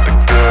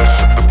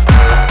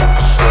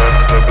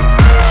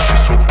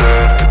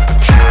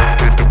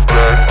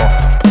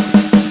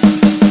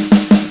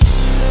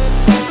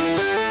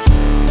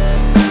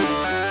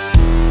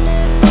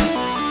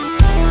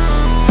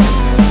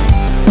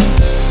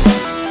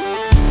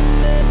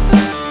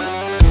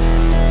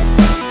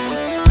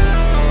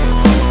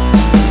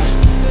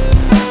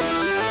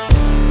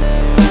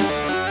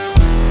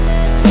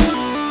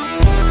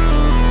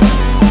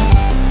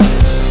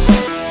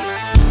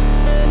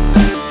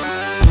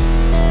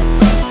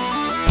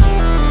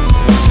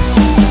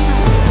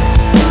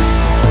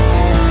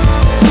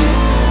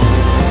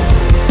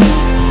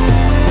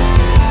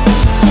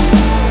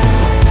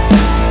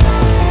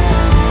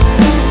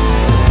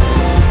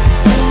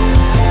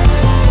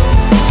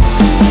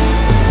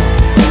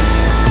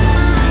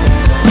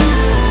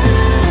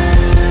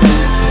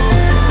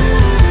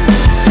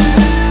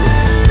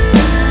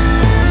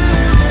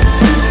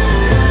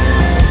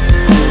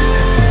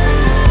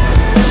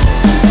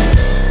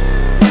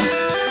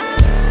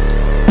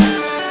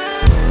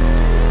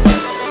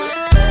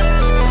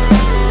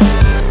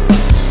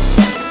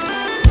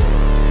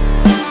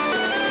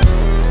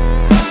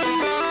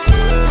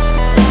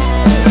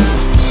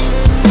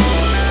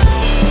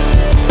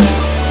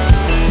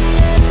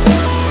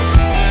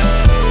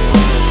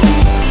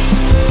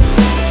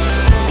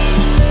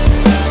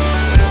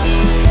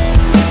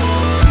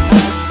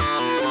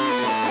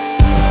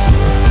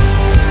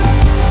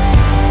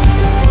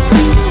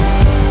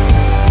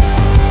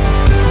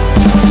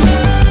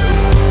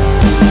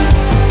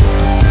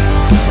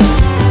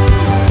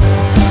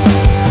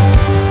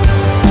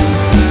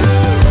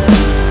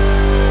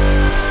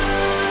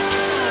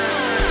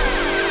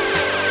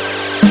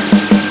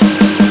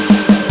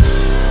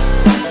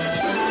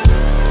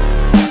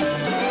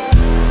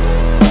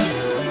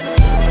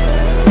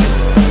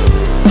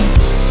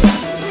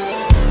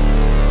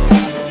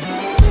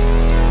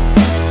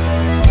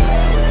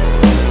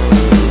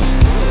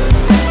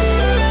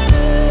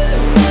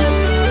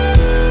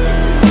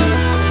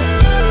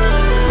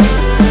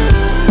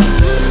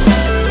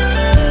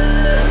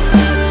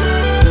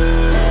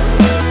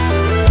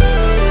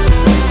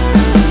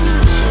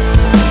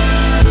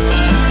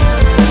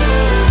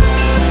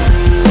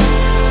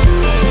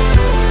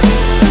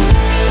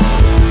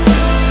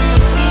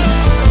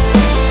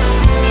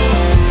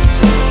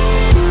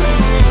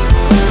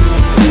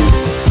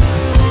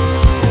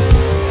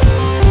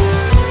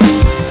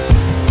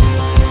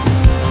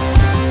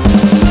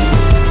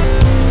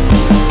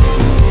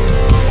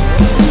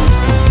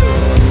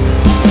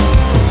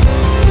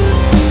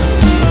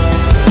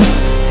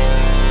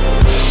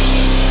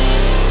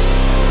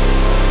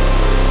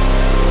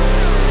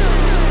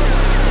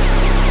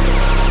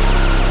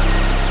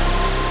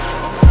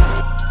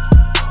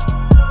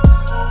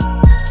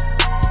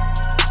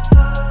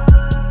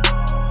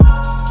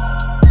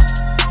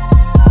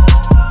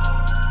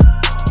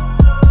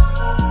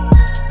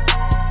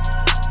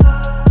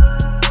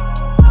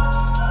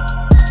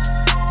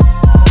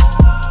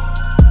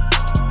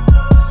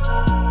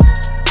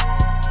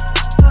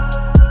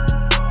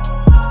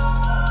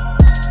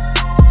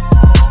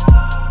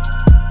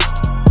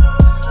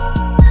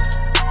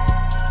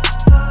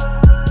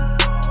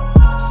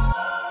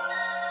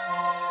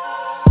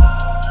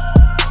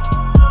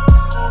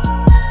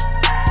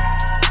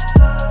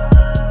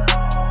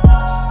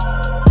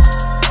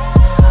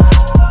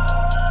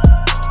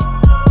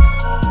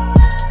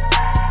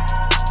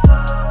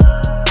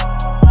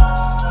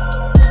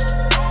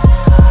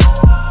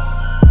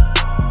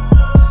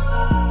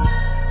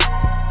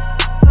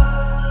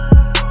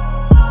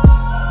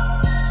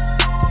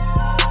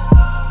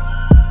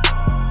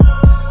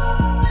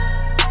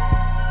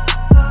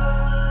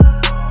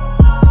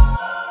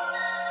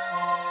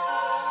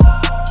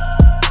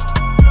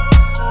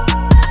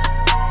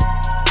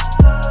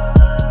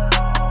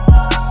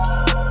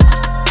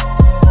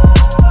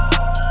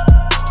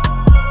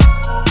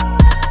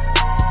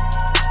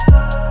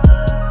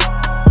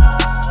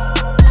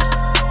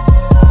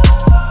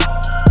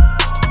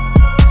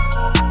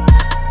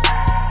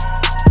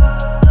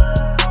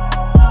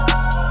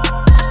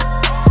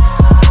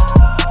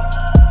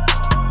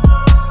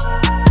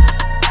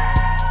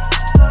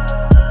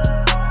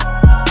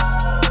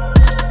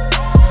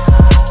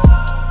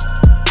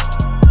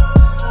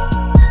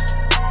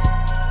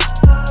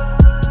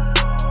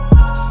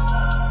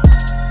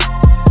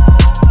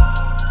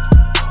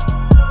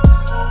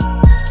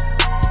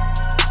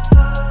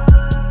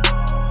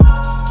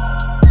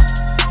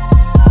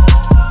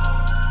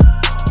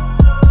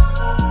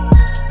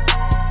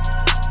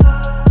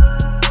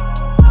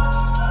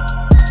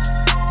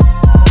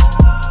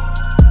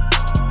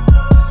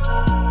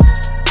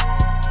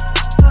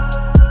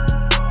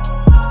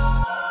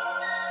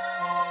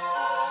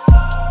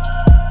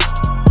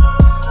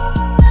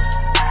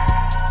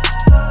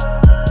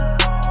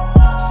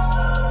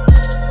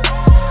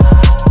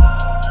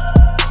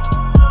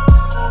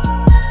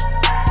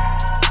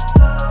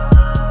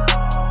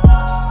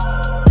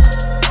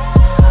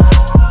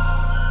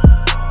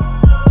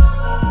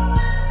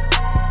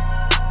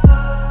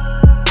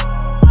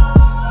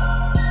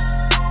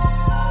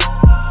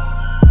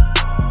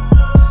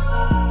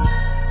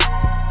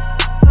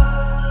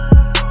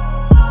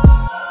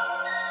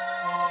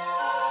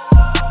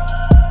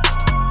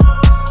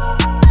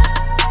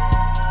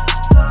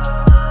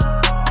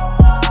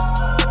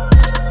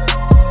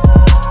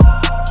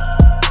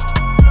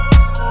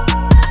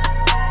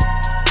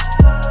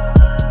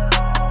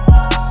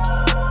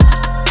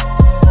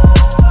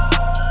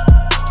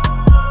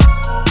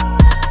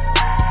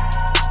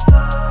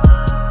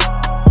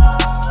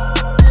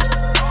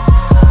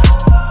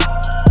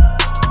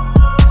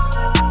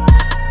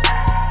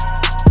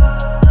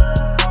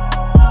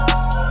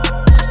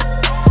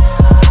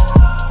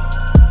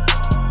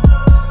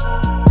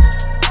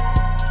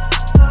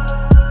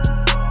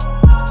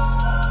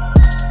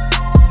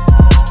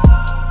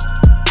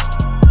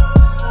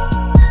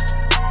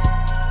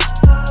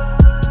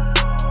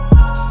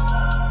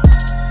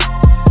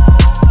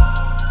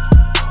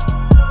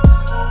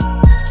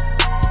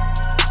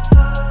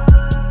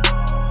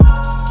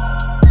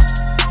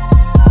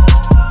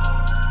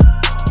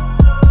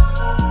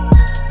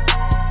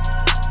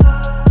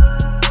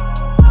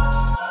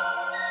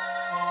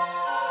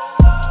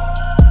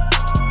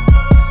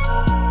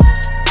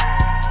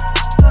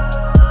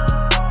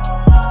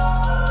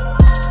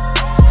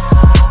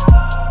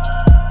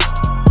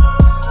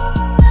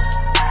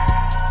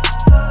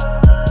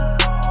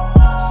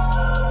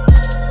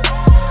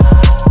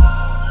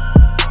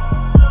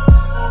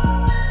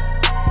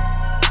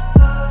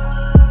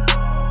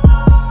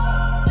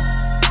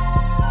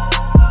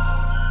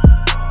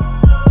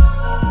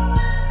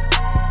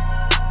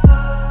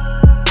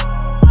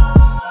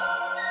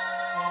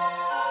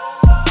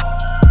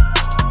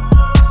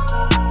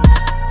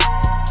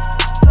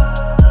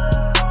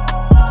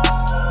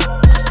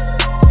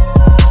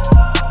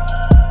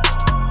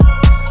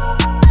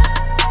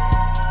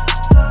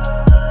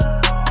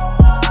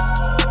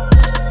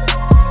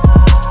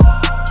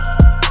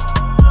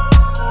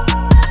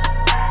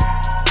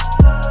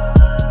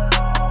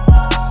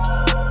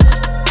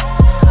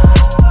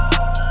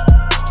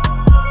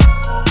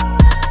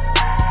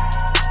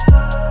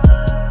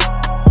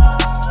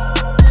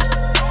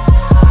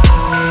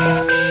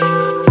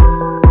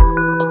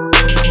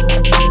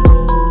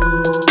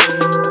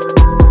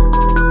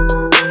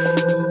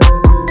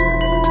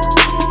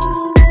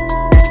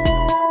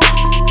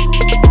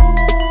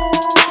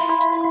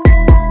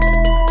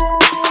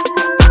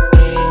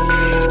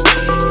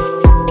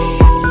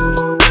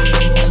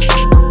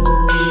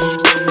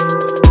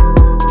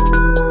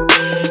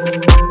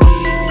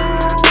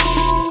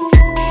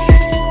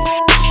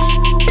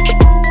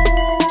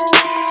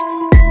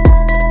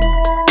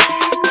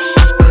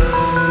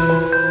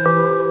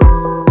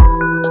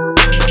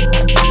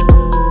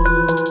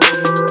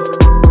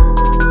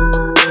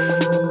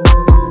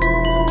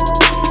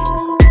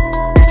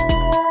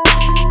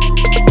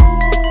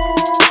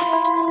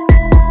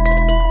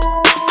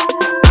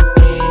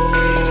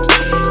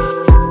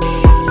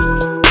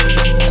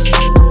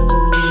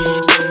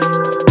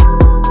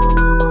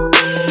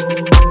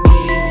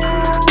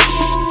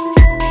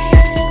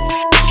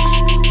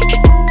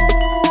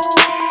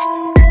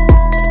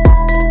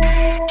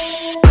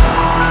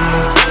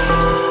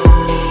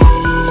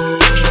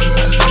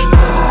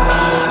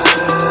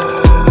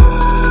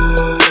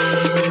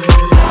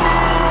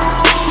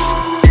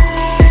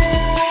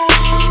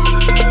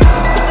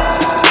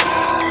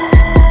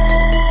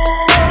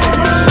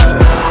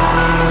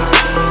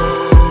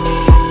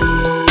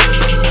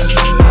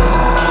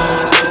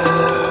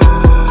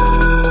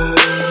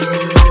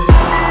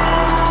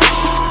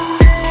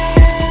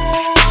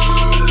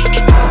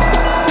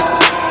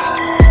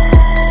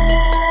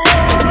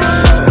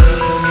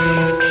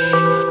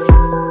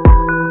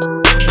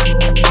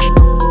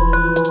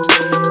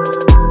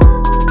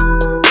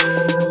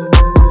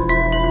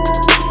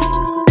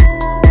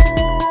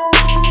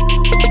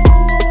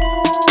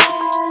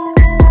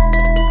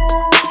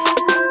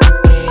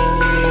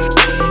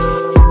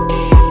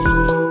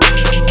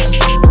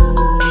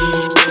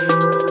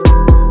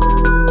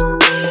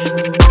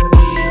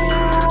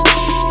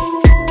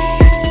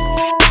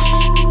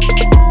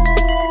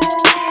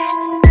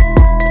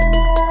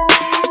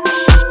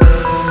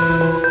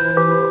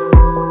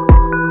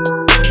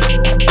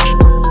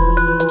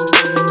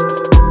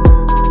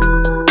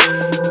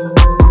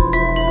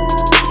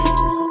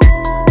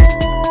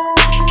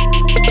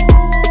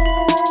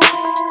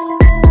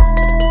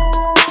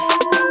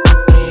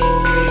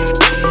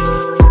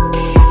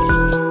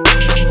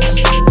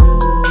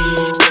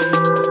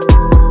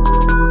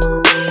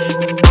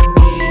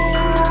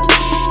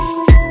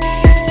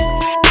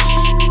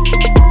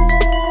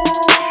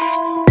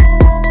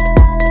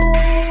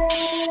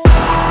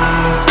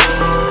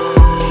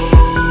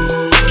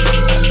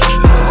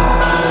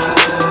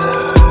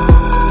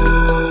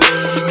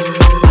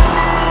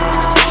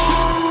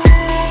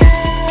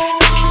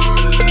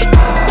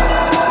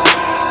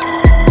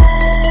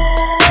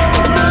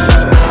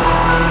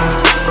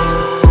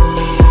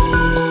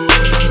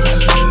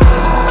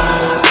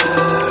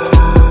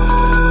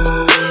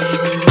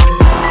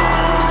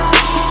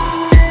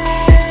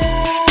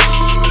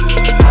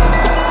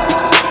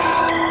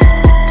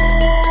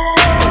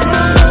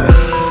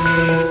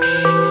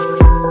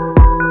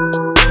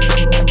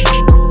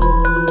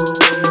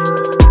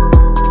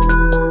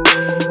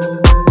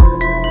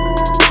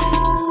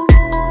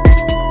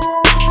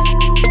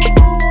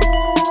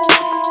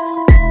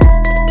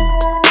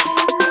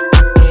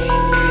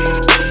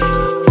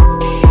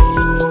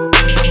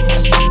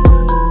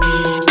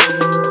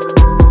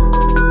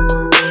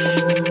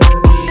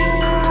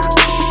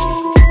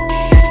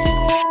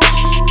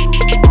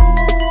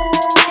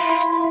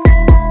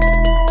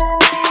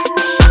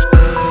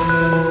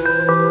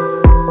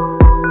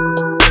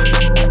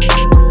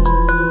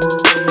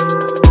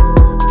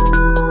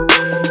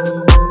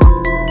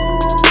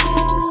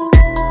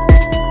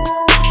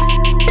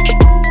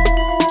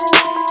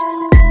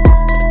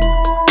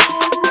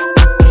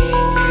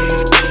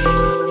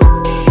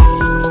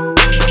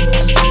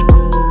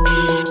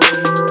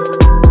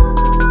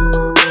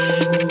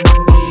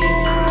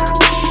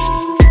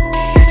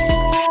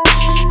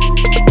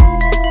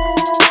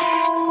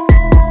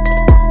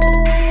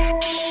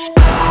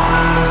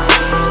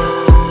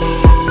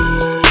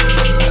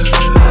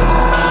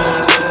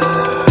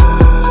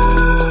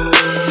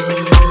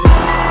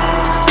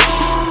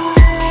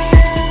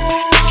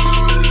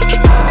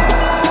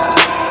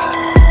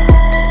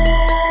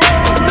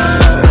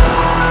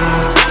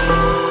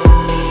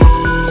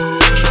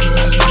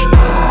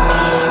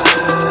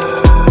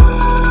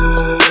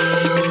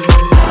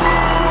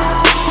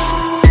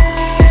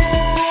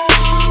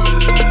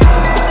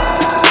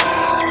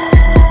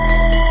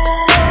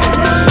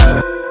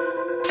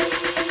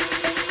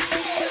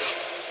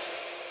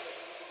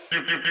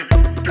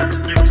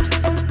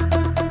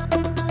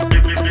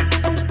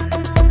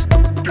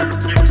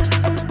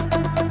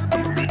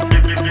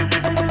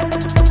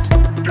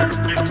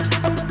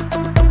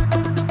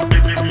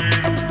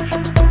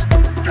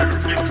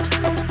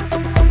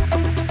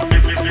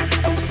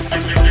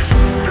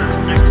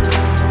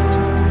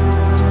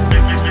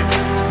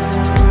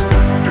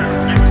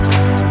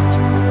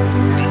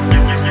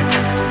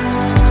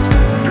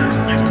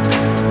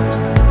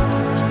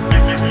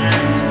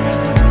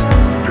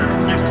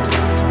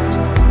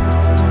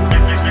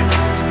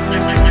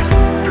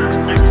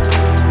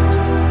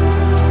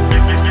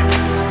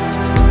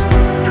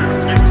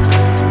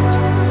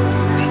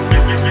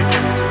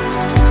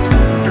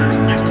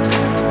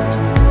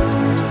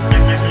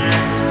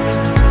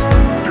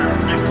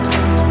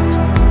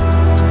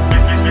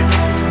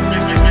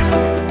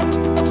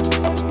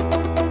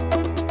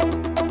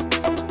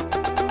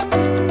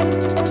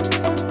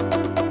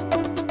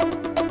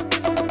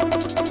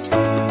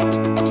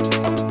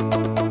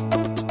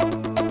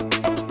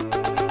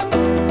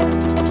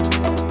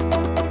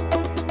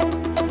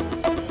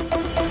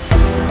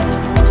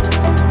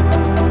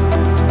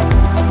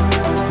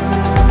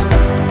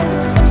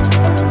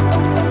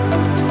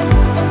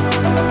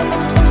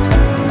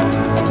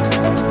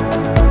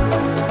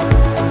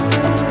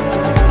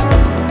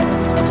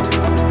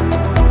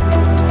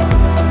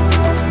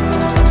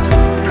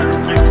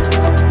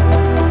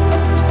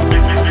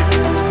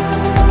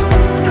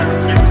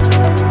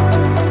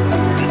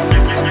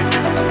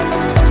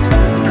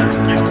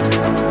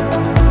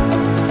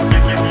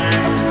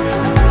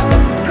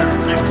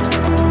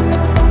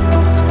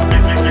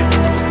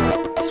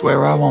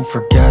 Swear I won't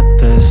forget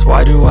this,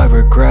 why do I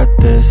regret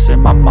this? In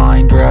my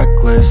mind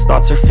reckless,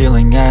 thoughts are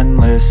feeling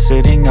endless.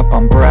 Sitting up,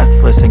 I'm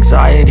breathless,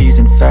 anxiety's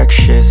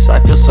infectious. I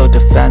feel so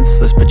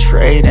defenseless,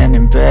 betrayed and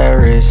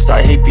embarrassed.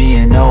 I hate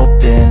being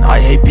open, I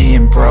hate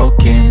being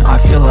broken. I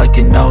feel like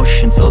an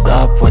ocean filled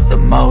up with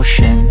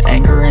emotion.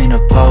 Anger ain't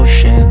a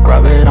potion,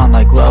 rub it on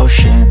like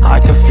lotion. I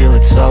can feel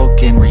it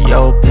soaking,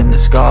 reopen, the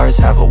scars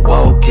have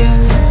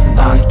awoken.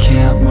 I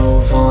can't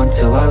move on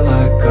till I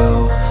let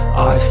go.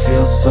 I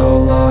feel so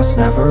lost,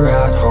 never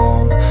at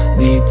home.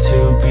 Need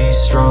to be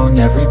strong,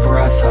 every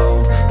breath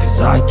hope.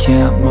 Cause I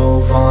can't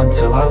move on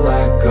till I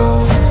let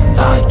go.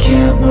 I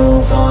can't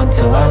move on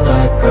till I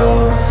let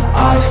go.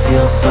 I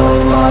feel so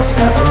lost,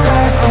 never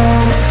at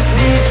home.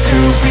 Need to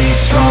be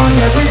strong,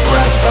 every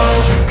breath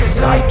hope.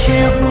 Cause I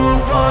can't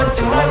move on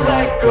till I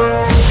let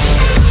go.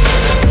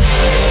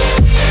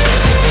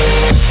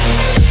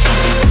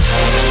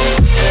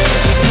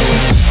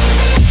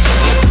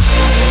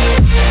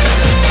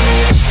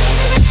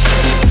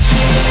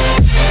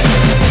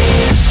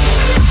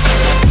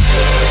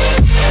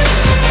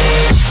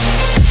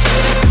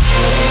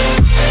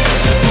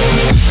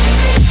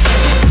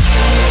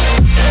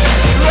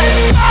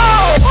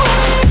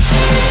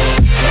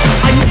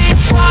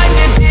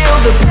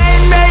 The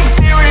pain makes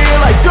it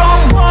real, I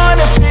don't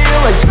wanna feel,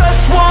 I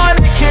just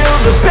wanna kill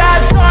the bad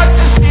thoughts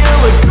and steal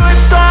a good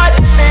thought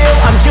and meal.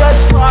 I'm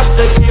just lost,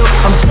 I feel,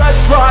 I'm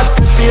just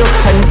lost, I feel.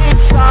 I need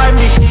time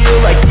to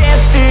heal, I can't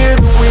steer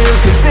the wheel.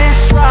 Cause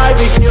this drive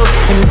it kills,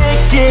 and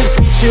it gives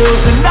me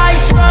chills. A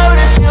nice road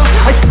it feels,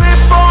 I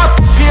slip off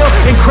the peel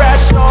and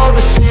crash all the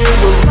steel.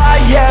 Will I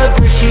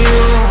ever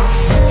heal?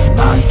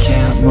 I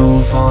can't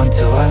move on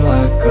till I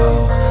let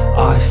go.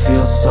 I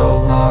feel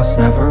so lost,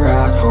 never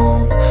at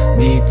home.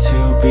 Need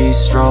to be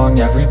strong,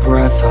 every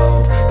breath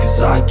hope.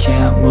 Cause I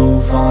can't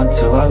move on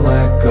till I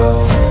let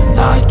go.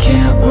 I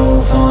can't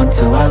move on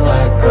till I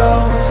let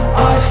go.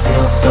 I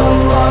feel so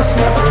lost,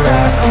 never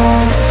at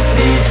home.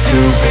 Need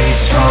to be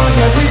strong,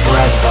 every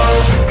breath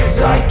hope.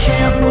 Cause I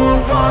can't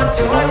move on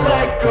till I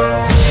let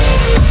go.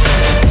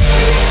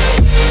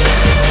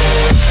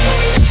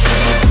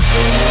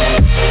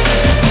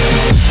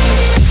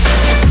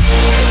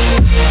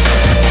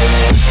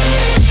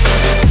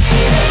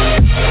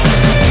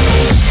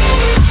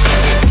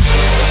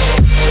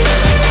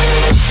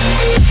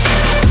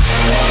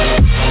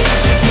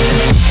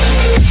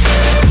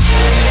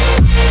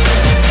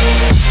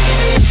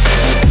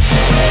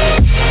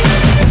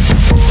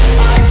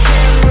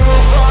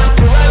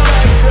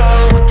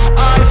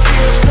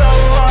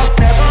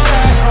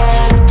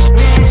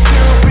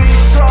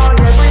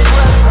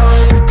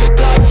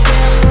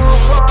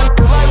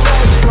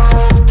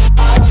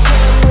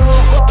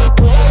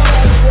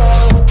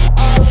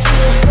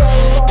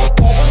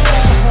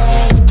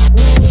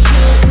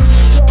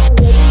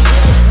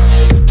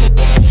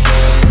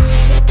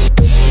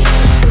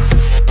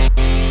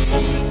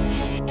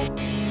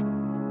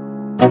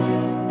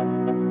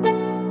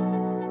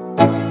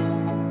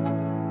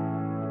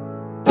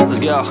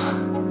 Go,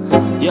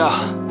 yo,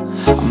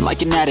 I'm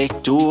like an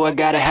addict, ooh, I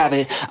gotta have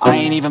it. I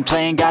ain't even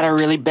playing, got a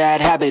really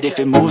bad habit. If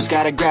it moves,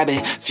 gotta grab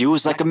it,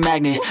 fuse like a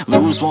magnet.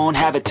 Lose, won't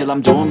have it till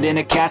I'm doomed in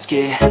a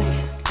casket.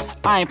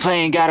 I ain't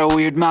playing, got a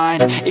weird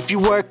mind. If you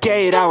work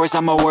 8 hours,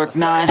 I'ma work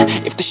 9.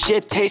 If the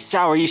shit tastes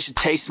sour, you should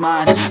taste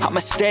mine. I'ma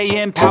stay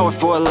in power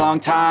for a long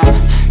time.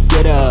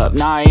 get up,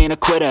 nah, I ain't a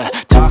quitter.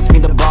 Toss me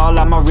the ball,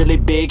 I'm a really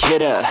big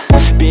hitter.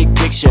 Big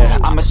picture,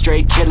 I'm a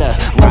straight killer.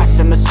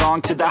 Rising the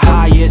song to the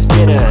highest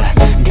bidder.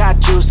 Got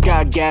juice,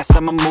 got gas,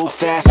 I'ma move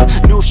fast.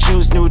 New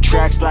shoes, new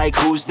tracks, like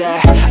who's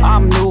that?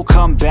 I'm new,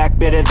 come back,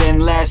 better than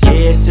last.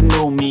 Yeah, it's a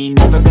new me,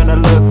 never gonna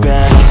look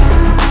back.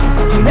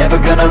 I'm never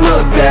gonna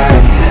look back.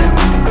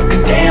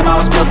 Cause damn, I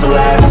was built to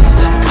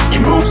last.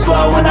 You move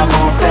slow and I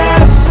move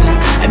fast,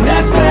 and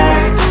that's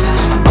facts.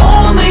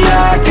 Only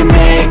I can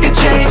make a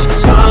change.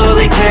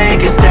 Slowly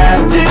take a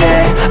step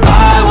today.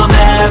 I will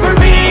never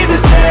be the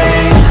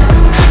same.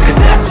 Cause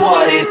that's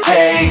what it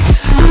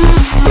takes.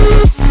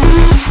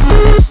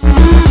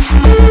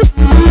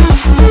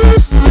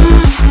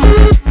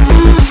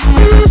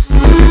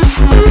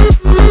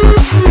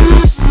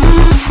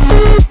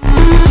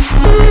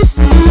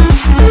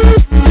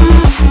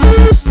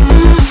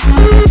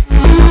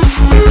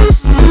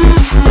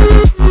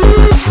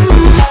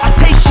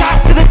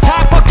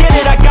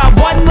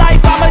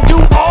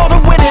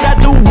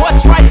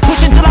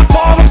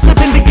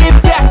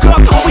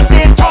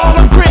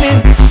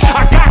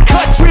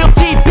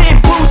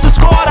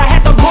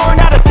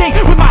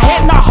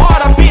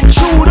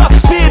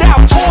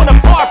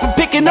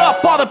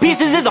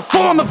 Pieces is a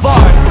form of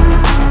art.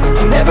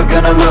 I'm never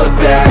gonna look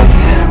back.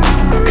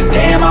 Cause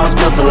damn, I was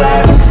built to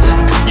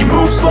last. You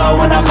move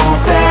slow and I move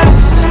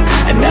fast,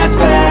 and that's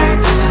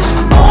facts.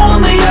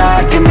 Only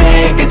I can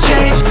make a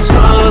change.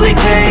 Slowly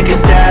take a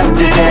step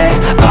today.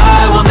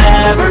 I will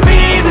never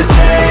be the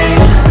same.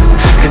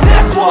 Cause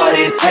that's what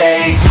it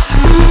takes.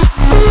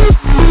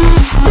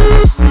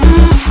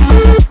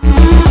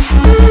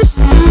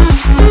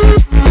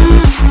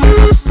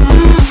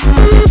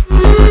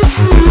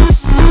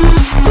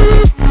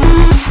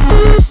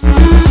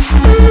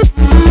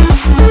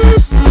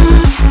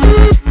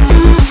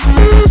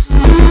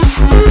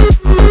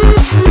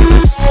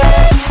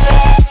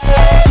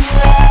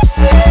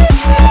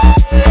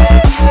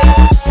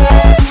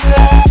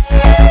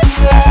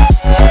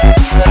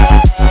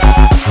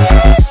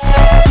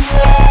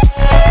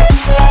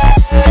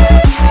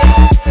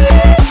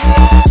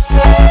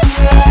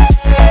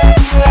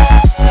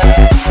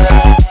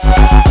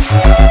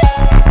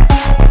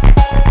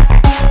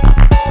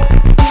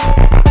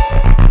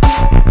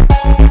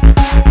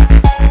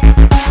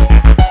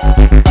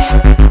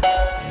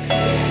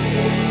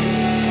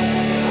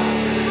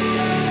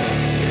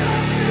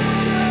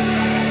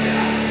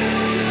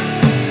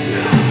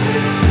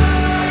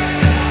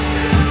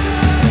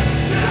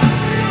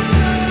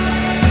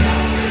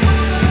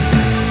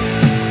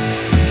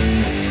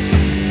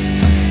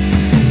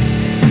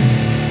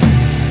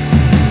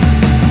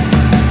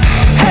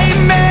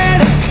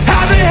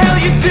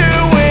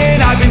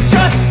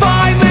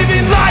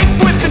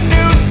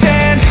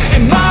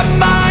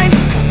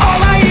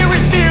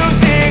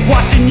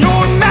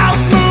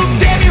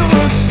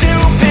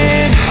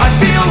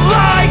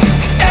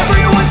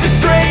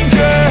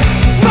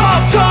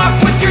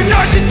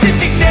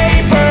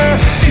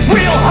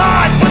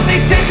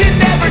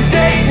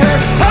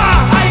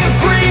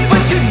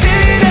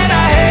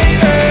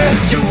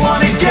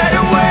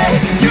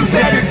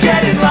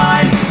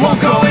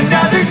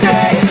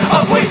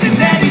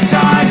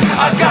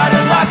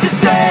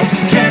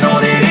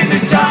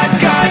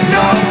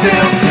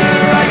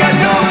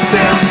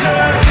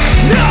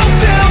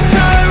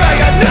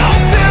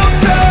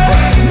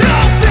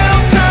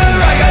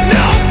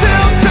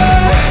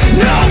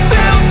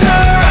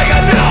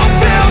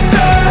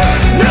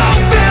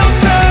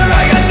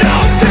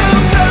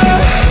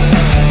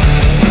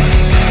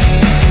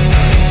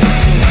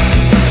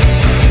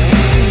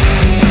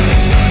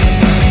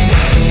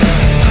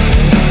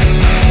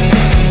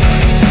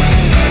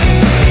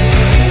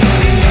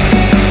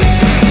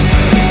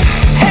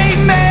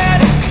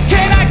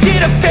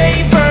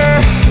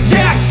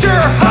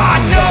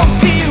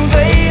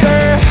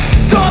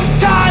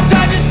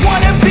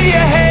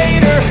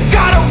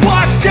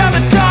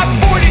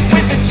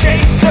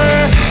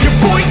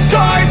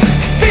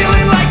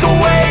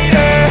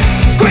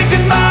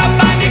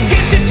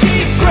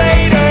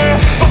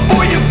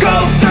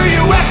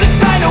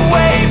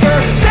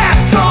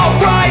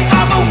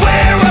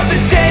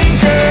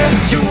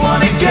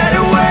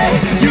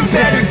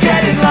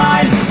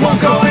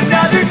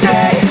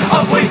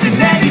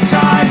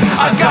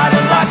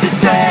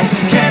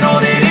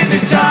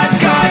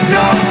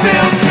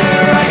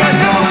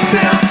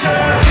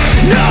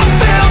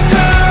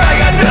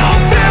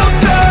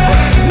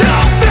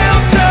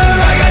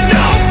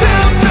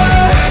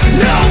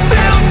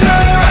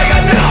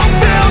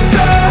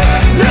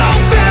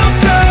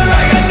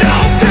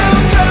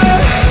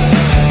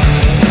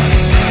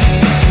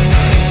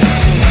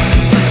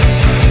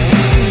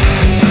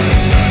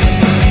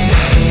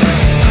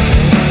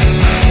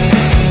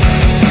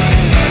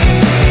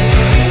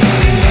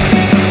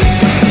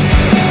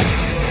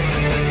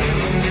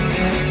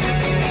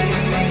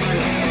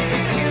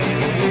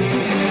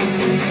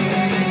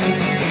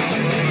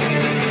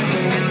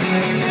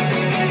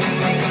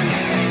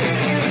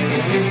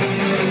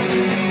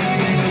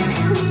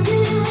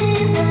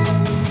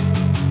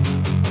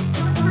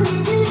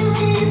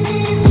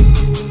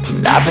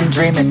 been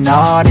dreaming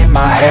on in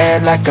my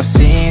head like I've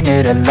seen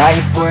it. A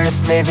life worth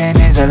living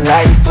is a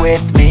life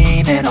with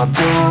meaning. I'll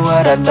do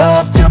what I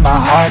love till my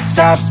heart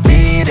stops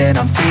beating.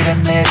 I'm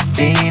feeding this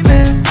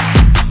demon.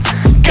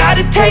 Got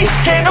a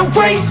taste, can't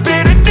erase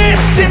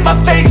bitterness in my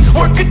face.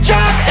 Work a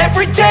job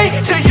every day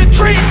till your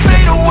dreams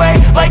fade away.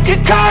 Like a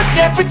card,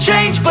 never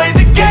change, play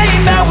the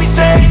game that we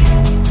say.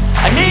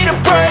 I need a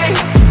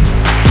break.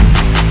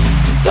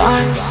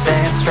 I'm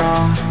staying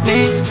strong,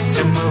 need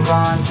to move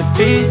on to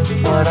be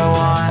what I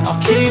want.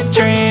 I'll keep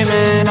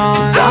dreaming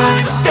on.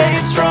 I'm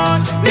staying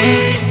strong,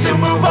 need to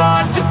move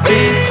on to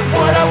be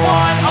what I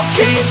want. I'll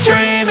keep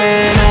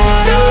dreaming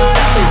on.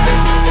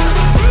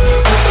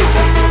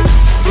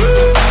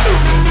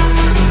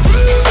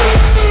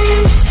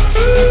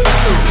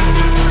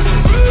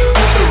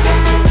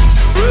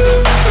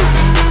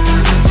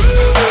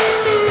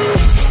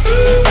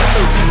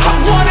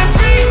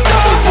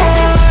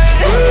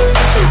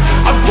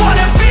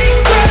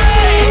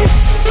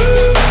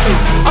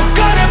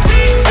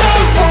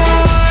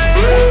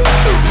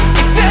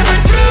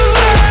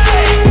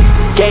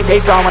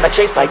 Face on when I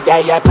chase like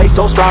that, yeah, I play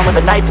so strong with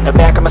a knife in the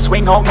back. I'ma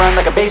swing home run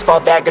like a baseball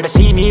bat. Gonna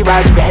see me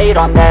rise if you hate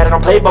on that. I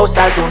don't play both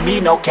sides, doing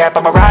me no cap.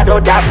 I'ma ride or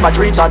die for my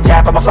dreams on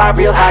tap. I'ma fly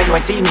real high, you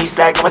ain't see me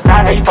slack. No, it's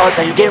not how you fall, it's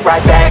how you get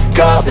right back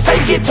up. That's how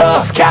you get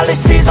tough.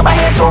 Calluses on my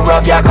hands so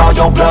rough, yeah, I call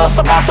your bluff.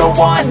 I'm not the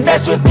one,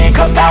 mess with me and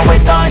come out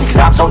with none. Cause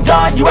I'm so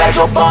done, you had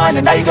your fun.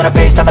 And now you're gonna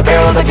face down the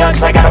barrel of the gun.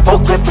 Cause I got a full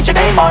clip with your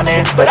name on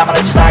it. But I'ma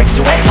let you slide cause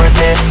you ain't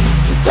worth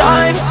it.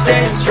 I'm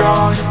staying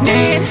strong,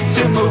 need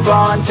to move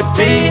on to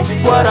be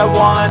what I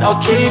want.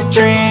 I'll keep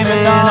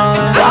dreaming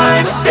on.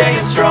 I'm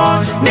staying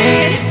strong,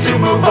 need to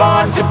move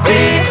on to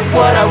be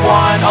what I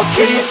want. I'll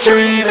keep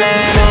dreaming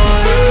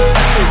on.